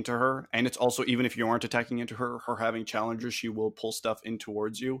attack into her, and it's also, even if you aren't attacking into her, her having challengers, she will pull stuff in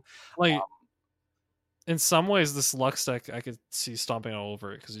towards you. Like in some ways, this Lux deck I could see stomping all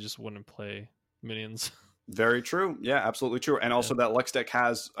over it because you just wouldn't play minions. Very true. Yeah, absolutely true. And also that Lux deck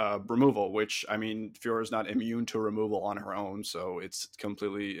has removal, which, I mean, Fiora's not immune to removal on her own, so it's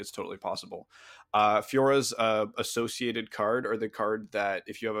totally possible. Fiora's associated card, or the card that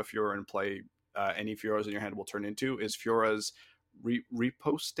if you have a Fiora in play, any Fioras in your hand will turn into, is Fiora's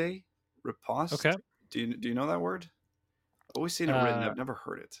Riposte? Riposte? Okay. Do you know that word? I've always seen it written. I've never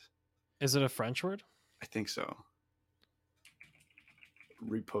heard it. Is it a French word? I think so.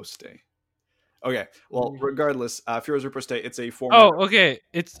 Riposte. Okay, well, regardless, Fiora's Riposte, it's a form. Oh, okay.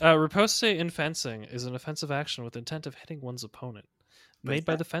 It's Riposte in fencing is an offensive action with intent of hitting one's opponent, made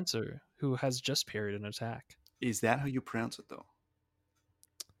by the fencer who has just parried an attack. Is that how you pronounce it, though?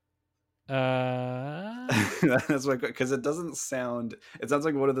 That's like, because it doesn't sound. It sounds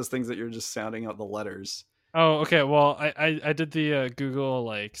like one of those things that you're just sounding out the letters. Oh, okay. Well, I did the Google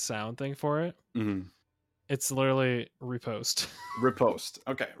like sound thing for it. Mm-hmm. It's literally repost. Repost.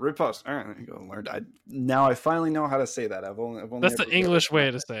 Okay, repost. All right, there you go. Learned. Now I finally know how to say that. I've only That's the English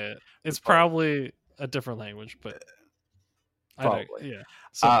way to say it. It's probably a different language, but probably. Yeah.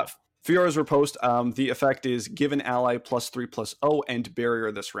 So, Fiora's Riposte, the effect is give an ally +3/+0 and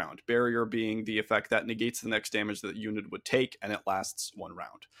barrier this round. Barrier being the effect that negates the next damage that the unit would take, and it lasts 1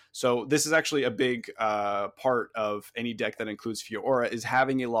 round. So this is actually a big part of any deck that includes Fiora, is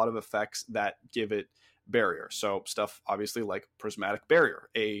having a lot of effects that give it barrier. So stuff obviously like Prismatic Barrier,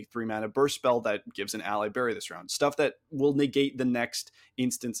 a 3-mana burst spell that gives an ally barrier this round. Stuff that will negate the next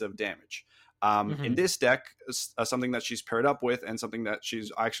instance of damage. In this deck, something that she's paired up with, and something that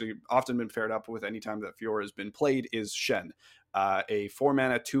she's actually often been paired up with anytime that Fiora has been played, is Shen, a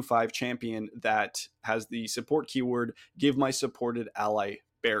 4-mana 2/5 champion that has the support keyword, give my supported ally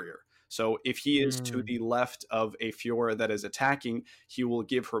barrier. So if he is to the left of a Fiora that is attacking, he will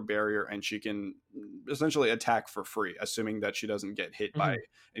give her barrier, and she can essentially attack for free, assuming that she doesn't get hit by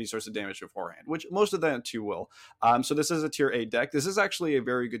any sorts of damage beforehand, which most of them too will. So this is a tier 8 deck. This is actually a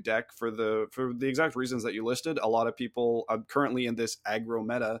very good deck for the exact reasons that you listed. A lot of people currently in this aggro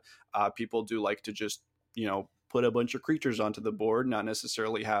meta, people do like to just, put a bunch of creatures onto the board, not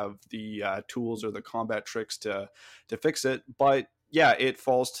necessarily have the tools or the combat tricks to fix it. But yeah, it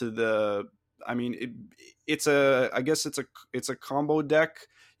falls to the. I mean, it's a combo deck.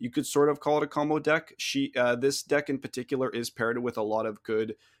 You could sort of call it a combo deck. This deck in particular is paired with a lot of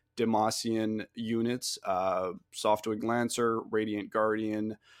good Demacian units, Softwing Lancer, Radiant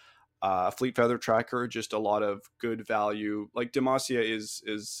Guardian, Fleet Feather Tracker, just a lot of good value. Like Demacia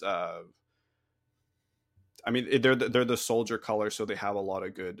is I mean, they're the soldier color, so they have a lot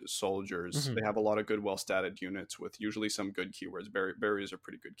of good soldiers. They have a lot of good, well-statted units with usually some good keywords. Berries are a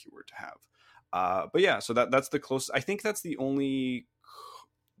pretty good keyword to have. But yeah, so that's the closest. I think that's the only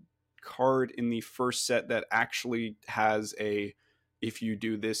card in the first set that actually has a if you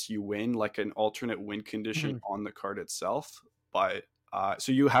do this, you win, like an alternate win condition on the card itself. But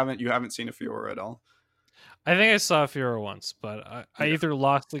so you haven't seen a Fiora at all? I think I saw a Fiora once, but I either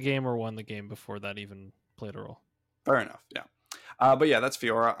lost the game or won the game before that even played a role. Fair enough. Yeah. But yeah, that's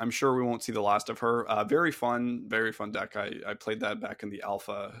Fiora. I'm sure we won't see the last of her. Very fun deck. I played that back in the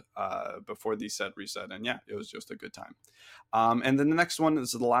alpha before the set reset, and yeah, it was just a good time. And then the next one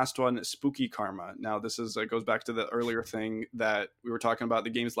is the last one, Spooky Karma. Now this is goes back to the earlier thing that we were talking about. The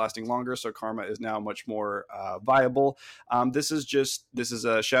game's lasting longer, so Karma is now much more viable. This is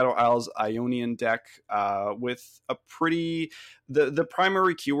a Shadow Isles Ionian deck with a pretty. The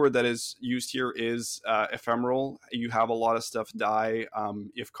primary keyword that is used here is ephemeral. You have a lot of stuff die.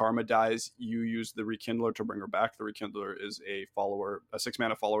 If Karma dies, you use the Rekindler to bring her back. The Rekindler is a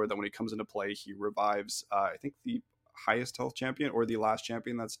 6-mana follower that when he comes into play, he revives, I think, the highest health champion or the last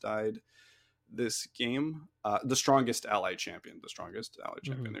champion that's died this game. The strongest allied champion.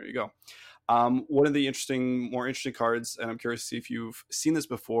 There you go. One of the more interesting cards, and I'm curious to see if you've seen this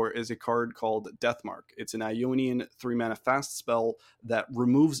before, is a card called Deathmark. It's an Ionian 3-mana fast spell that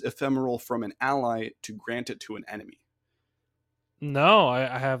removes ephemeral from an ally to grant it to an enemy. No,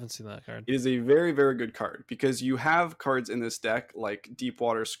 I haven't seen that card. It is a very, very good card because you have cards in this deck like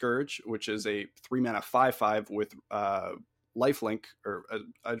Deepwater Scourge, which is a 3-mana 5/5 with lifelink, or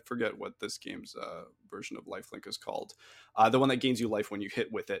I forget what this game's version of lifelink is called. The one that gains you life when you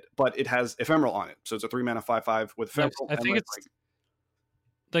hit with it, but it has ephemeral on it, so it's a 3-mana 5/5 with ephemeral. I think it's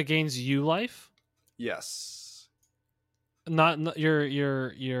that gains you life. Yes. Not your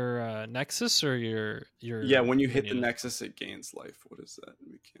Nexus or Yeah, your when you hit the minion. Nexus, it gains life. What is that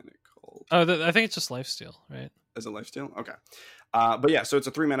mechanic called? Oh, I think it's just lifesteal, right? Is it lifesteal? Okay. But yeah, so it's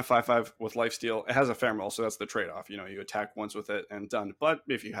a 3 mana 5/5 with lifesteal. It has ephemeral, so that's the trade off. You attack once with it and done. But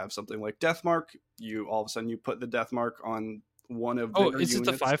if you have something like Deathmark, you all of a sudden you put the Deathmark on one of Oh, their is it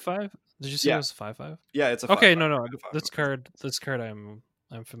the units. 5/5? Did you say it Yeah, was 5/5? yeah, it's a 5/5 Okay, no. mana 5. This card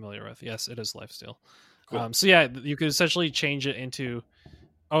I'm familiar with. Yes, it is lifesteal. Cool. So yeah, you could essentially change it into,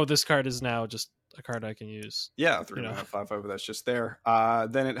 oh, this card is now just a card I can use. Yeah, You three know. mana 5/5 that's just there.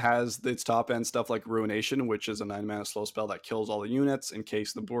 Then it has its top end stuff like Ruination, which is a 9 mana slow spell that kills all the units in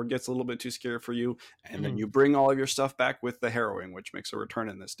case the board gets a little bit too scary for you. And then Mhm. you bring all of your stuff back with the Harrowing, which makes a return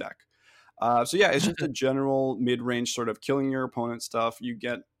in this deck. So yeah, it's just a general mid range sort of killing your opponent stuff. You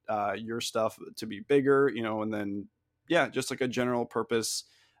get your stuff to be bigger, and then yeah, just like a general purpose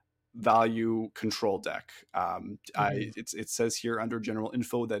value control deck. Mhm. It says here under general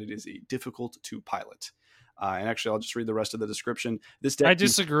info that it is a difficult to pilot. And actually, I'll just read the rest of the description. This I deck.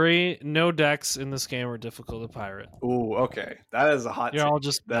 disagree. No decks in this game are difficult to pirate. Oh, okay. That is a hot You're take. all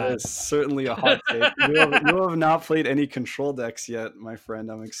just That bad. is certainly a hot take. You have not played any control decks yet, my friend.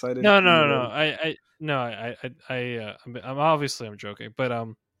 I'm excited No, for you no, no. to. I no, I'm obviously I'm joking, but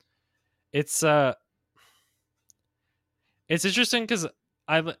it's uh, it's interesting because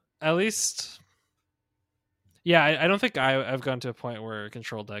at least, yeah, I don't think I've gone to a point where a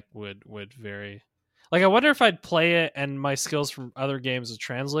control deck would vary. Like, I wonder if I'd play it and my skills from other games would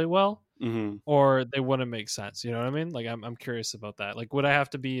translate well, Mhm. or they wouldn't make sense. You know what I mean? Like, I'm curious about that. Like, would I have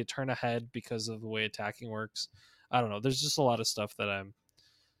to be a turn ahead because of the way attacking works? I don't know. There's just a lot of stuff that I'm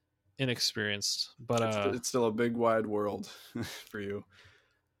inexperienced. But It's still a big wide world for you.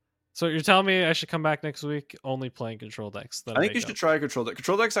 so you're telling me I should come back next week only playing control decks that I I think you make should up? try control deck.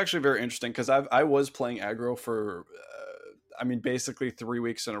 Control deck's actually very interesting because I was playing aggro for, I mean, basically 3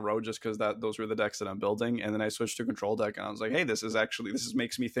 weeks in a row just because those were the decks that I'm building, and then I switched to control deck, and I was like, hey, this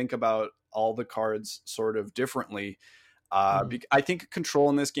makes me think about all the cards sort of differently. Mm-hmm. I think control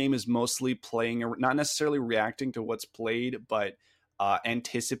in this game is mostly playing, not necessarily reacting to what's played, but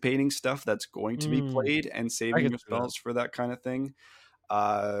anticipating stuff that's going to be played and I saving could your see that. spells for that kind of thing.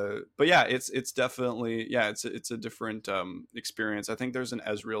 But yeah, it's definitely, yeah, it's a different experience. I think there's an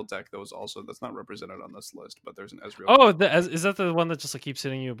Ezreal deck that's not represented on this list, but there's an Ezreal deck. Oh, is that the one that just like keeps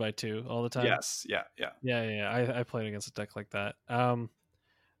hitting you by 2 all the time? Yes, yeah, yeah. Yeah. I played against a deck like that.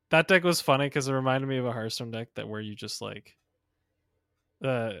 That deck was funny because it reminded me of a Hearthstone deck that where you just like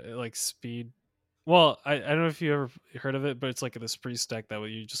speed. Well, I don't know if you ever heard of it, but it's like this priest deck that way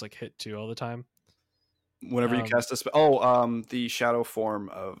you just like hit 2 all the time. Whenever you Um, cast a spell, the shadow form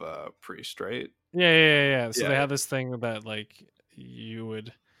of priest, right? yeah. So Yeah, they yeah. had this thing that like you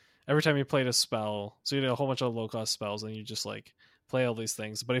would every time you played a spell, so you did a whole bunch of low cost spells, and you just like play all these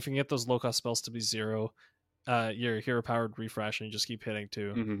things. But if you can get those low cost spells to be 0, your hero powered refresh, and you just keep hitting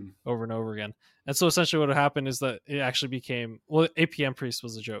 2 Mm-hmm. over and over again. And so essentially, what would happen is that it actually became, well, APM priest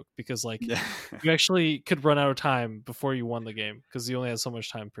was a joke because like Yeah, you actually could run out of time before you won the game because you only had so much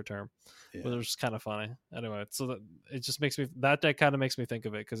time per turn, which yeah. was kind of funny. Anyway, so it just makes me, that deck kind of makes me think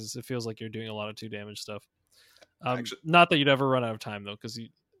of it because it feels like you're doing a lot of 2 damage stuff. Actually, Not that you'd ever run out of time though, because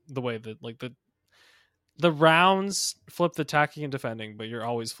the way that like the rounds flip the attacking and defending, but you're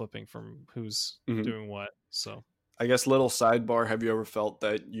always flipping from who's mhm. doing what. So I guess little sidebar. Have you ever felt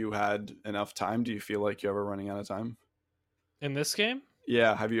that you had enough time? Do you feel like you're ever running out of time? in this game,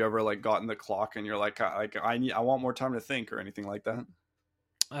 Yeah. Have you ever like gotten the clock and you're like I want more time to think or anything like that?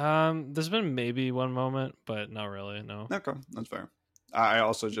 there's been maybe one moment, but not really. No. Okay, that's fair. I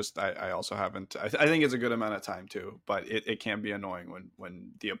also haven't. I think it's a good amount of time too, but it can be annoying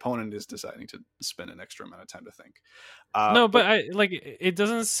when the opponent is deciding to spend an extra amount of time to think. No, But but I like it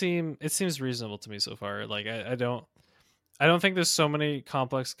doesn't seem, it seems reasonable to me so far. Like I don't think there's so many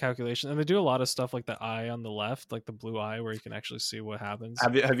complex calculations, and they do a lot of stuff like the eye on the left, like the blue eye, where you can actually see what happens.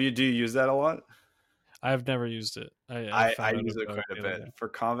 have you do you use that a lot? I've never used it. I I found out use it about it quite a the other bit day. for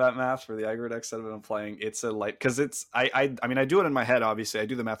combat math for the aggro decks that I've been playing. It's a light because it's I mean I do it in my head. Obviously, I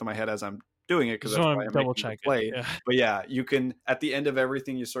do the math in my head as I'm doing it because Just that's why want to I'm double making the check it. play. Yeah. But yeah, you can at the end of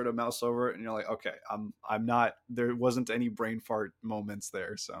everything you sort of mouse over it and you're like, okay, I'm not. There wasn't any brain fart moments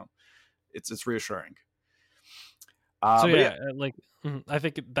there, so it's reassuring. So But yeah, yeah, like I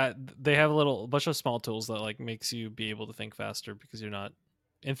think that they have a bunch of small tools that like makes you be able to think faster because you're not,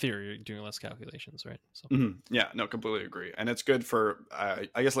 in theory, you're doing less calculations, right? So yeah, no, completely agree, and it's good for I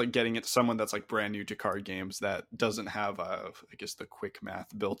guess like getting it to someone that's like brand new to card games that doesn't have I guess the quick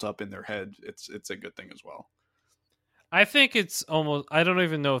math built up in their head. It's a good thing as well. I think it's almost, I don't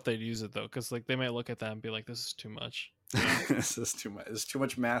even know if they'd use it though, because like they might look at that and be like, this is too much. Yeah. This is too much. There's too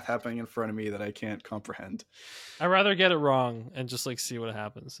much math happening in front of me that I can't comprehend. I'd rather get it wrong and just like see what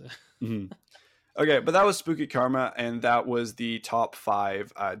happens. Mhm. Okay, but that was Spooky Karma, and that was the top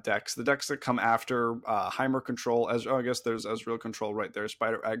five decks. The decks that come after Heimer Control, as I guess there's Ezreal Control right there,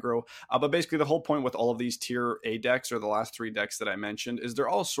 Spider Aggro. But basically, the whole point with all of these tier A decks, or the last three decks that I mentioned, is they're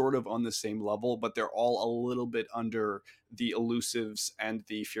all sort of on the same level, but they're all a little bit under the Elusives and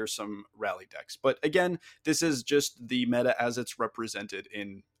the Fearsome Rally decks. But again, this is just the meta as it's represented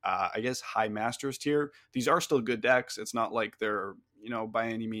in, I guess, High Masters tier. These are still good decks. It's not like they're, by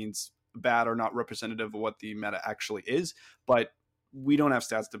any means bad or not representative of what the meta actually is, but we don't have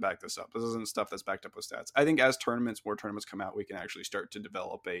stats to back this up. This isn't stuff that's backed up with stats. I think as more tournaments come out, we can actually start to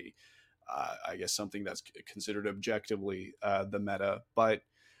develop I guess something that's considered objectively the meta. But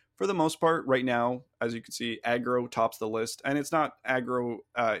for the most part, right now, as you can see, aggro tops the list, and it's not aggro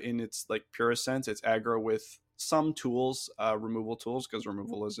in its like purest sense. It's aggro with some tools, removal tools, because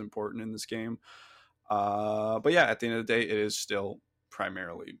removal is important in this game. But yeah, at the end of the day, it is still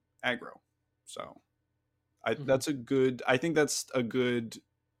primarily aggro. So that's a good. I think that's a good.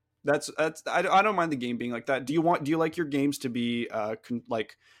 That's. I don't mind the game being like that. Do you like your games to be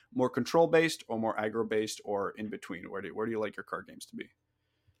like more control based or more aggro based or in between? Where do you like your card games to be?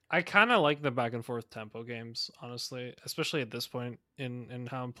 I kind of like the back and forth tempo games, honestly, especially at this point in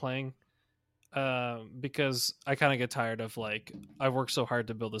how I'm playing. Because I kind of get tired of like I've worked so hard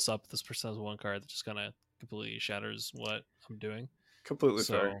to build this up. This person has one card that just kind of completely shatters what I'm doing. Completely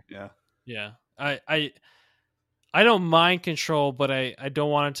fair. So Yeah. yeah, I don't mind control, but I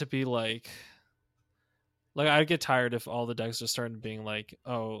don't want it to be like I get tired if all the decks are starting being like,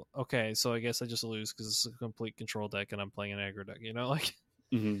 oh, okay, so I guess I just lose because it's a complete control deck and I'm playing an aggro deck. Like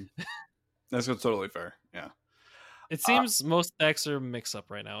Mm-hmm. That's totally fair. Yeah. it seems most decks are mix up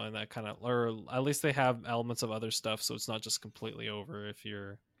right now, and that kind of, or at least they have elements of other stuff, so it's not just completely over if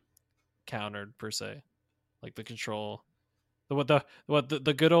you're countered per se, like the control,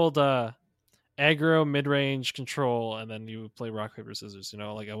 the good old aggro mid range control, and then you play rock paper scissors.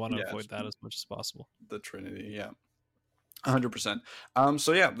 Like I want to Yeah. avoid that as much as possible. The Trinity. Yeah. 100%.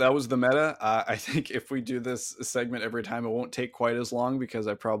 So yeah, that was the meta. I think if we do this segment every time, it won't take quite as long because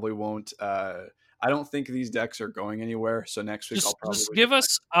I probably won't. I don't think these decks are going anywhere. So next week I'll Just probably give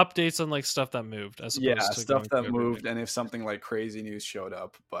us updates on like stuff that moved as yeah, opposed to going stuff that through every moved, deck. and if something like crazy news showed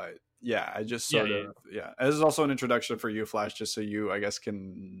up. But yeah, I just Yeah, sort of yeah. yeah. This is also an introduction for you, Flash, just so you I guess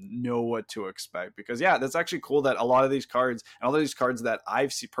can know what to expect. Because yeah, that's actually cool that a lot of these cards and all of these cards that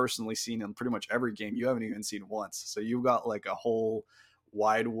I've personally seen in pretty much every game, you haven't even seen once. So you've got like a whole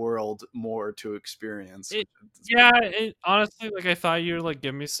wide world more to experience. It, Which is yeah, honestly, like I thought you'd like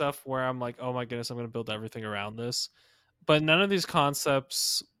give me stuff where I'm like, oh my goodness, I'm gonna build everything around this, but none of these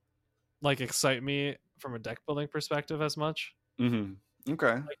concepts like excite me from a deck building perspective as much.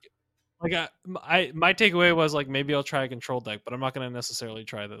 Okay. My takeaway was like maybe I'll try a control deck, but I'm not gonna necessarily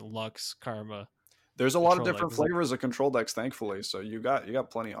try the Lux Karma There's a lot of control deck. different flavors of control decks, thankfully. So you got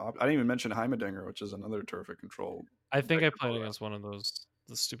plenty of. I didn't even mention Heimerdinger, which is another terrific control I think deck I to played go around. against one of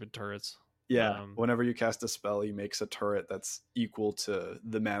the stupid turrets. Yeah, Um, whenever you cast a spell, he makes a turret that's equal to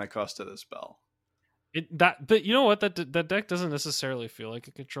the mana cost of the spell. but you know what, that deck doesn't necessarily feel like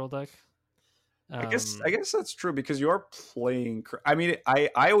a control deck. I guess that's true because you're playing. I mean, I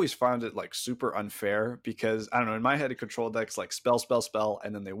always found it like super unfair because I don't know. In my head, a control deck's like spell, spell, spell,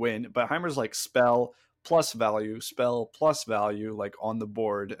 and then they win. But Heimer's like spell plus value, like on the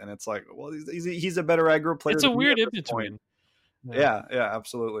board, and it's like, well, he's a better aggro player It's than a me at weird in this point. between. Yeah. Yeah,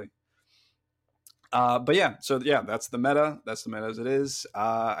 absolutely. But yeah, so yeah, that's the meta. That's the meta as it is.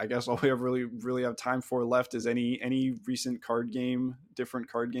 I guess all we have really have time for left is any recent different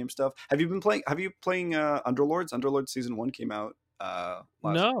card game stuff. Have you been playing? Have you playing Underlords? Underlords season 1 came out last.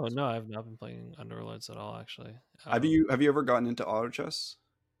 No, I've not been playing Underlords at all. Actually, Have you ever gotten into auto chess?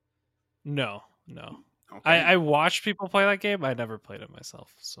 no. Okay. I watched people play that game. I never played it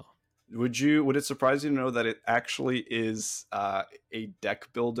myself. So Would it surprise you to know that it actually is a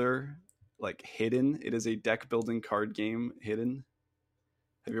deck builder like hidden? It is a deck building card game hidden.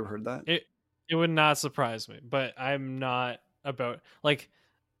 Have you ever heard that? it would not surprise me, but I'm not about like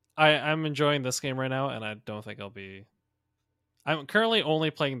I'm enjoying this game right now, and I don't think I'll be. I'm currently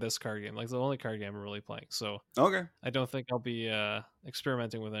only playing this card game, like the only card game I'm really playing. So Okay. I don't think I'll be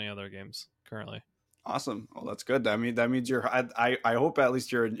experimenting with any other games currently. Awesome. Well, that's good. That means you're. I hope at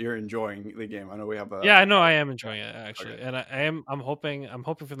least you're enjoying the game. I know we have a. Yeah, I know I am enjoying it actually, Okay. and I'm hoping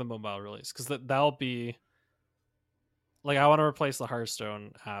for the mobile release because that'll be like I want to replace the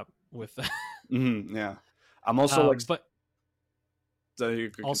Hearthstone app with. Yeah. I'm also like. But So you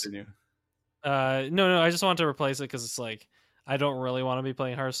could also continue. No, I just want to replace it because it's like I don't really want to be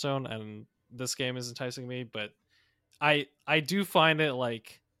playing Hearthstone, and this game is enticing me. But I do find it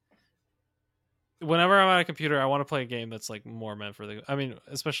like whenever I'm on a computer, I want to play a game that's like more meant for the. I mean,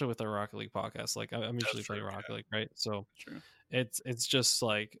 especially with the Rocket League podcast, like I'm That's usually true. playing Rocket Yeah, League, right? So true. it's just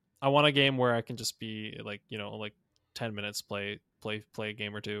like I want a game where I can just be like like 10 minutes play a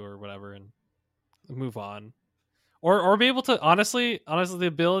game or two or whatever and move on, or be able to honestly the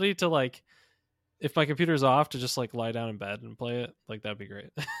ability to like if my computer's off to just like lie down in bed and play it, like that'd be great.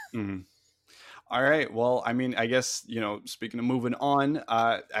 Mhm. All right. Well, I mean, I guess, speaking of moving on,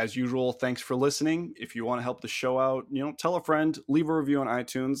 as usual, thanks for listening. If you want to help the show out, tell a friend, leave a review on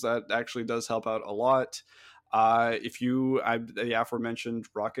iTunes. That actually does help out a lot. The aforementioned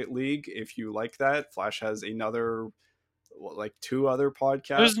Rocket League, if you like that, Flash has another, like two other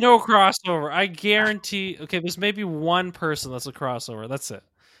podcasts. There's no crossover. I guarantee. Okay, there's maybe one person that's a crossover. That's it.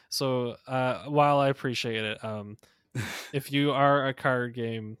 So while I appreciate it, if you are a card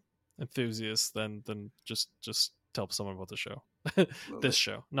game enthusiast, then just tell someone about the show. This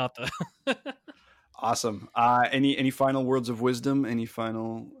show, not the. Awesome. Any final words of wisdom? Any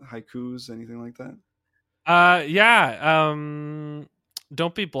final haikus? Anything like that? Yeah.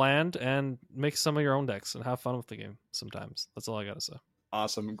 Don't be bland and make some of your own decks and have fun with the game. Sometimes that's all I gotta say.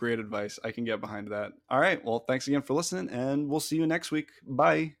 Awesome. Great advice. I can get behind that. All right. Well, thanks again for listening, and we'll see you next week.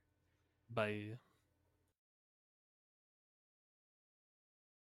 Bye. Bye.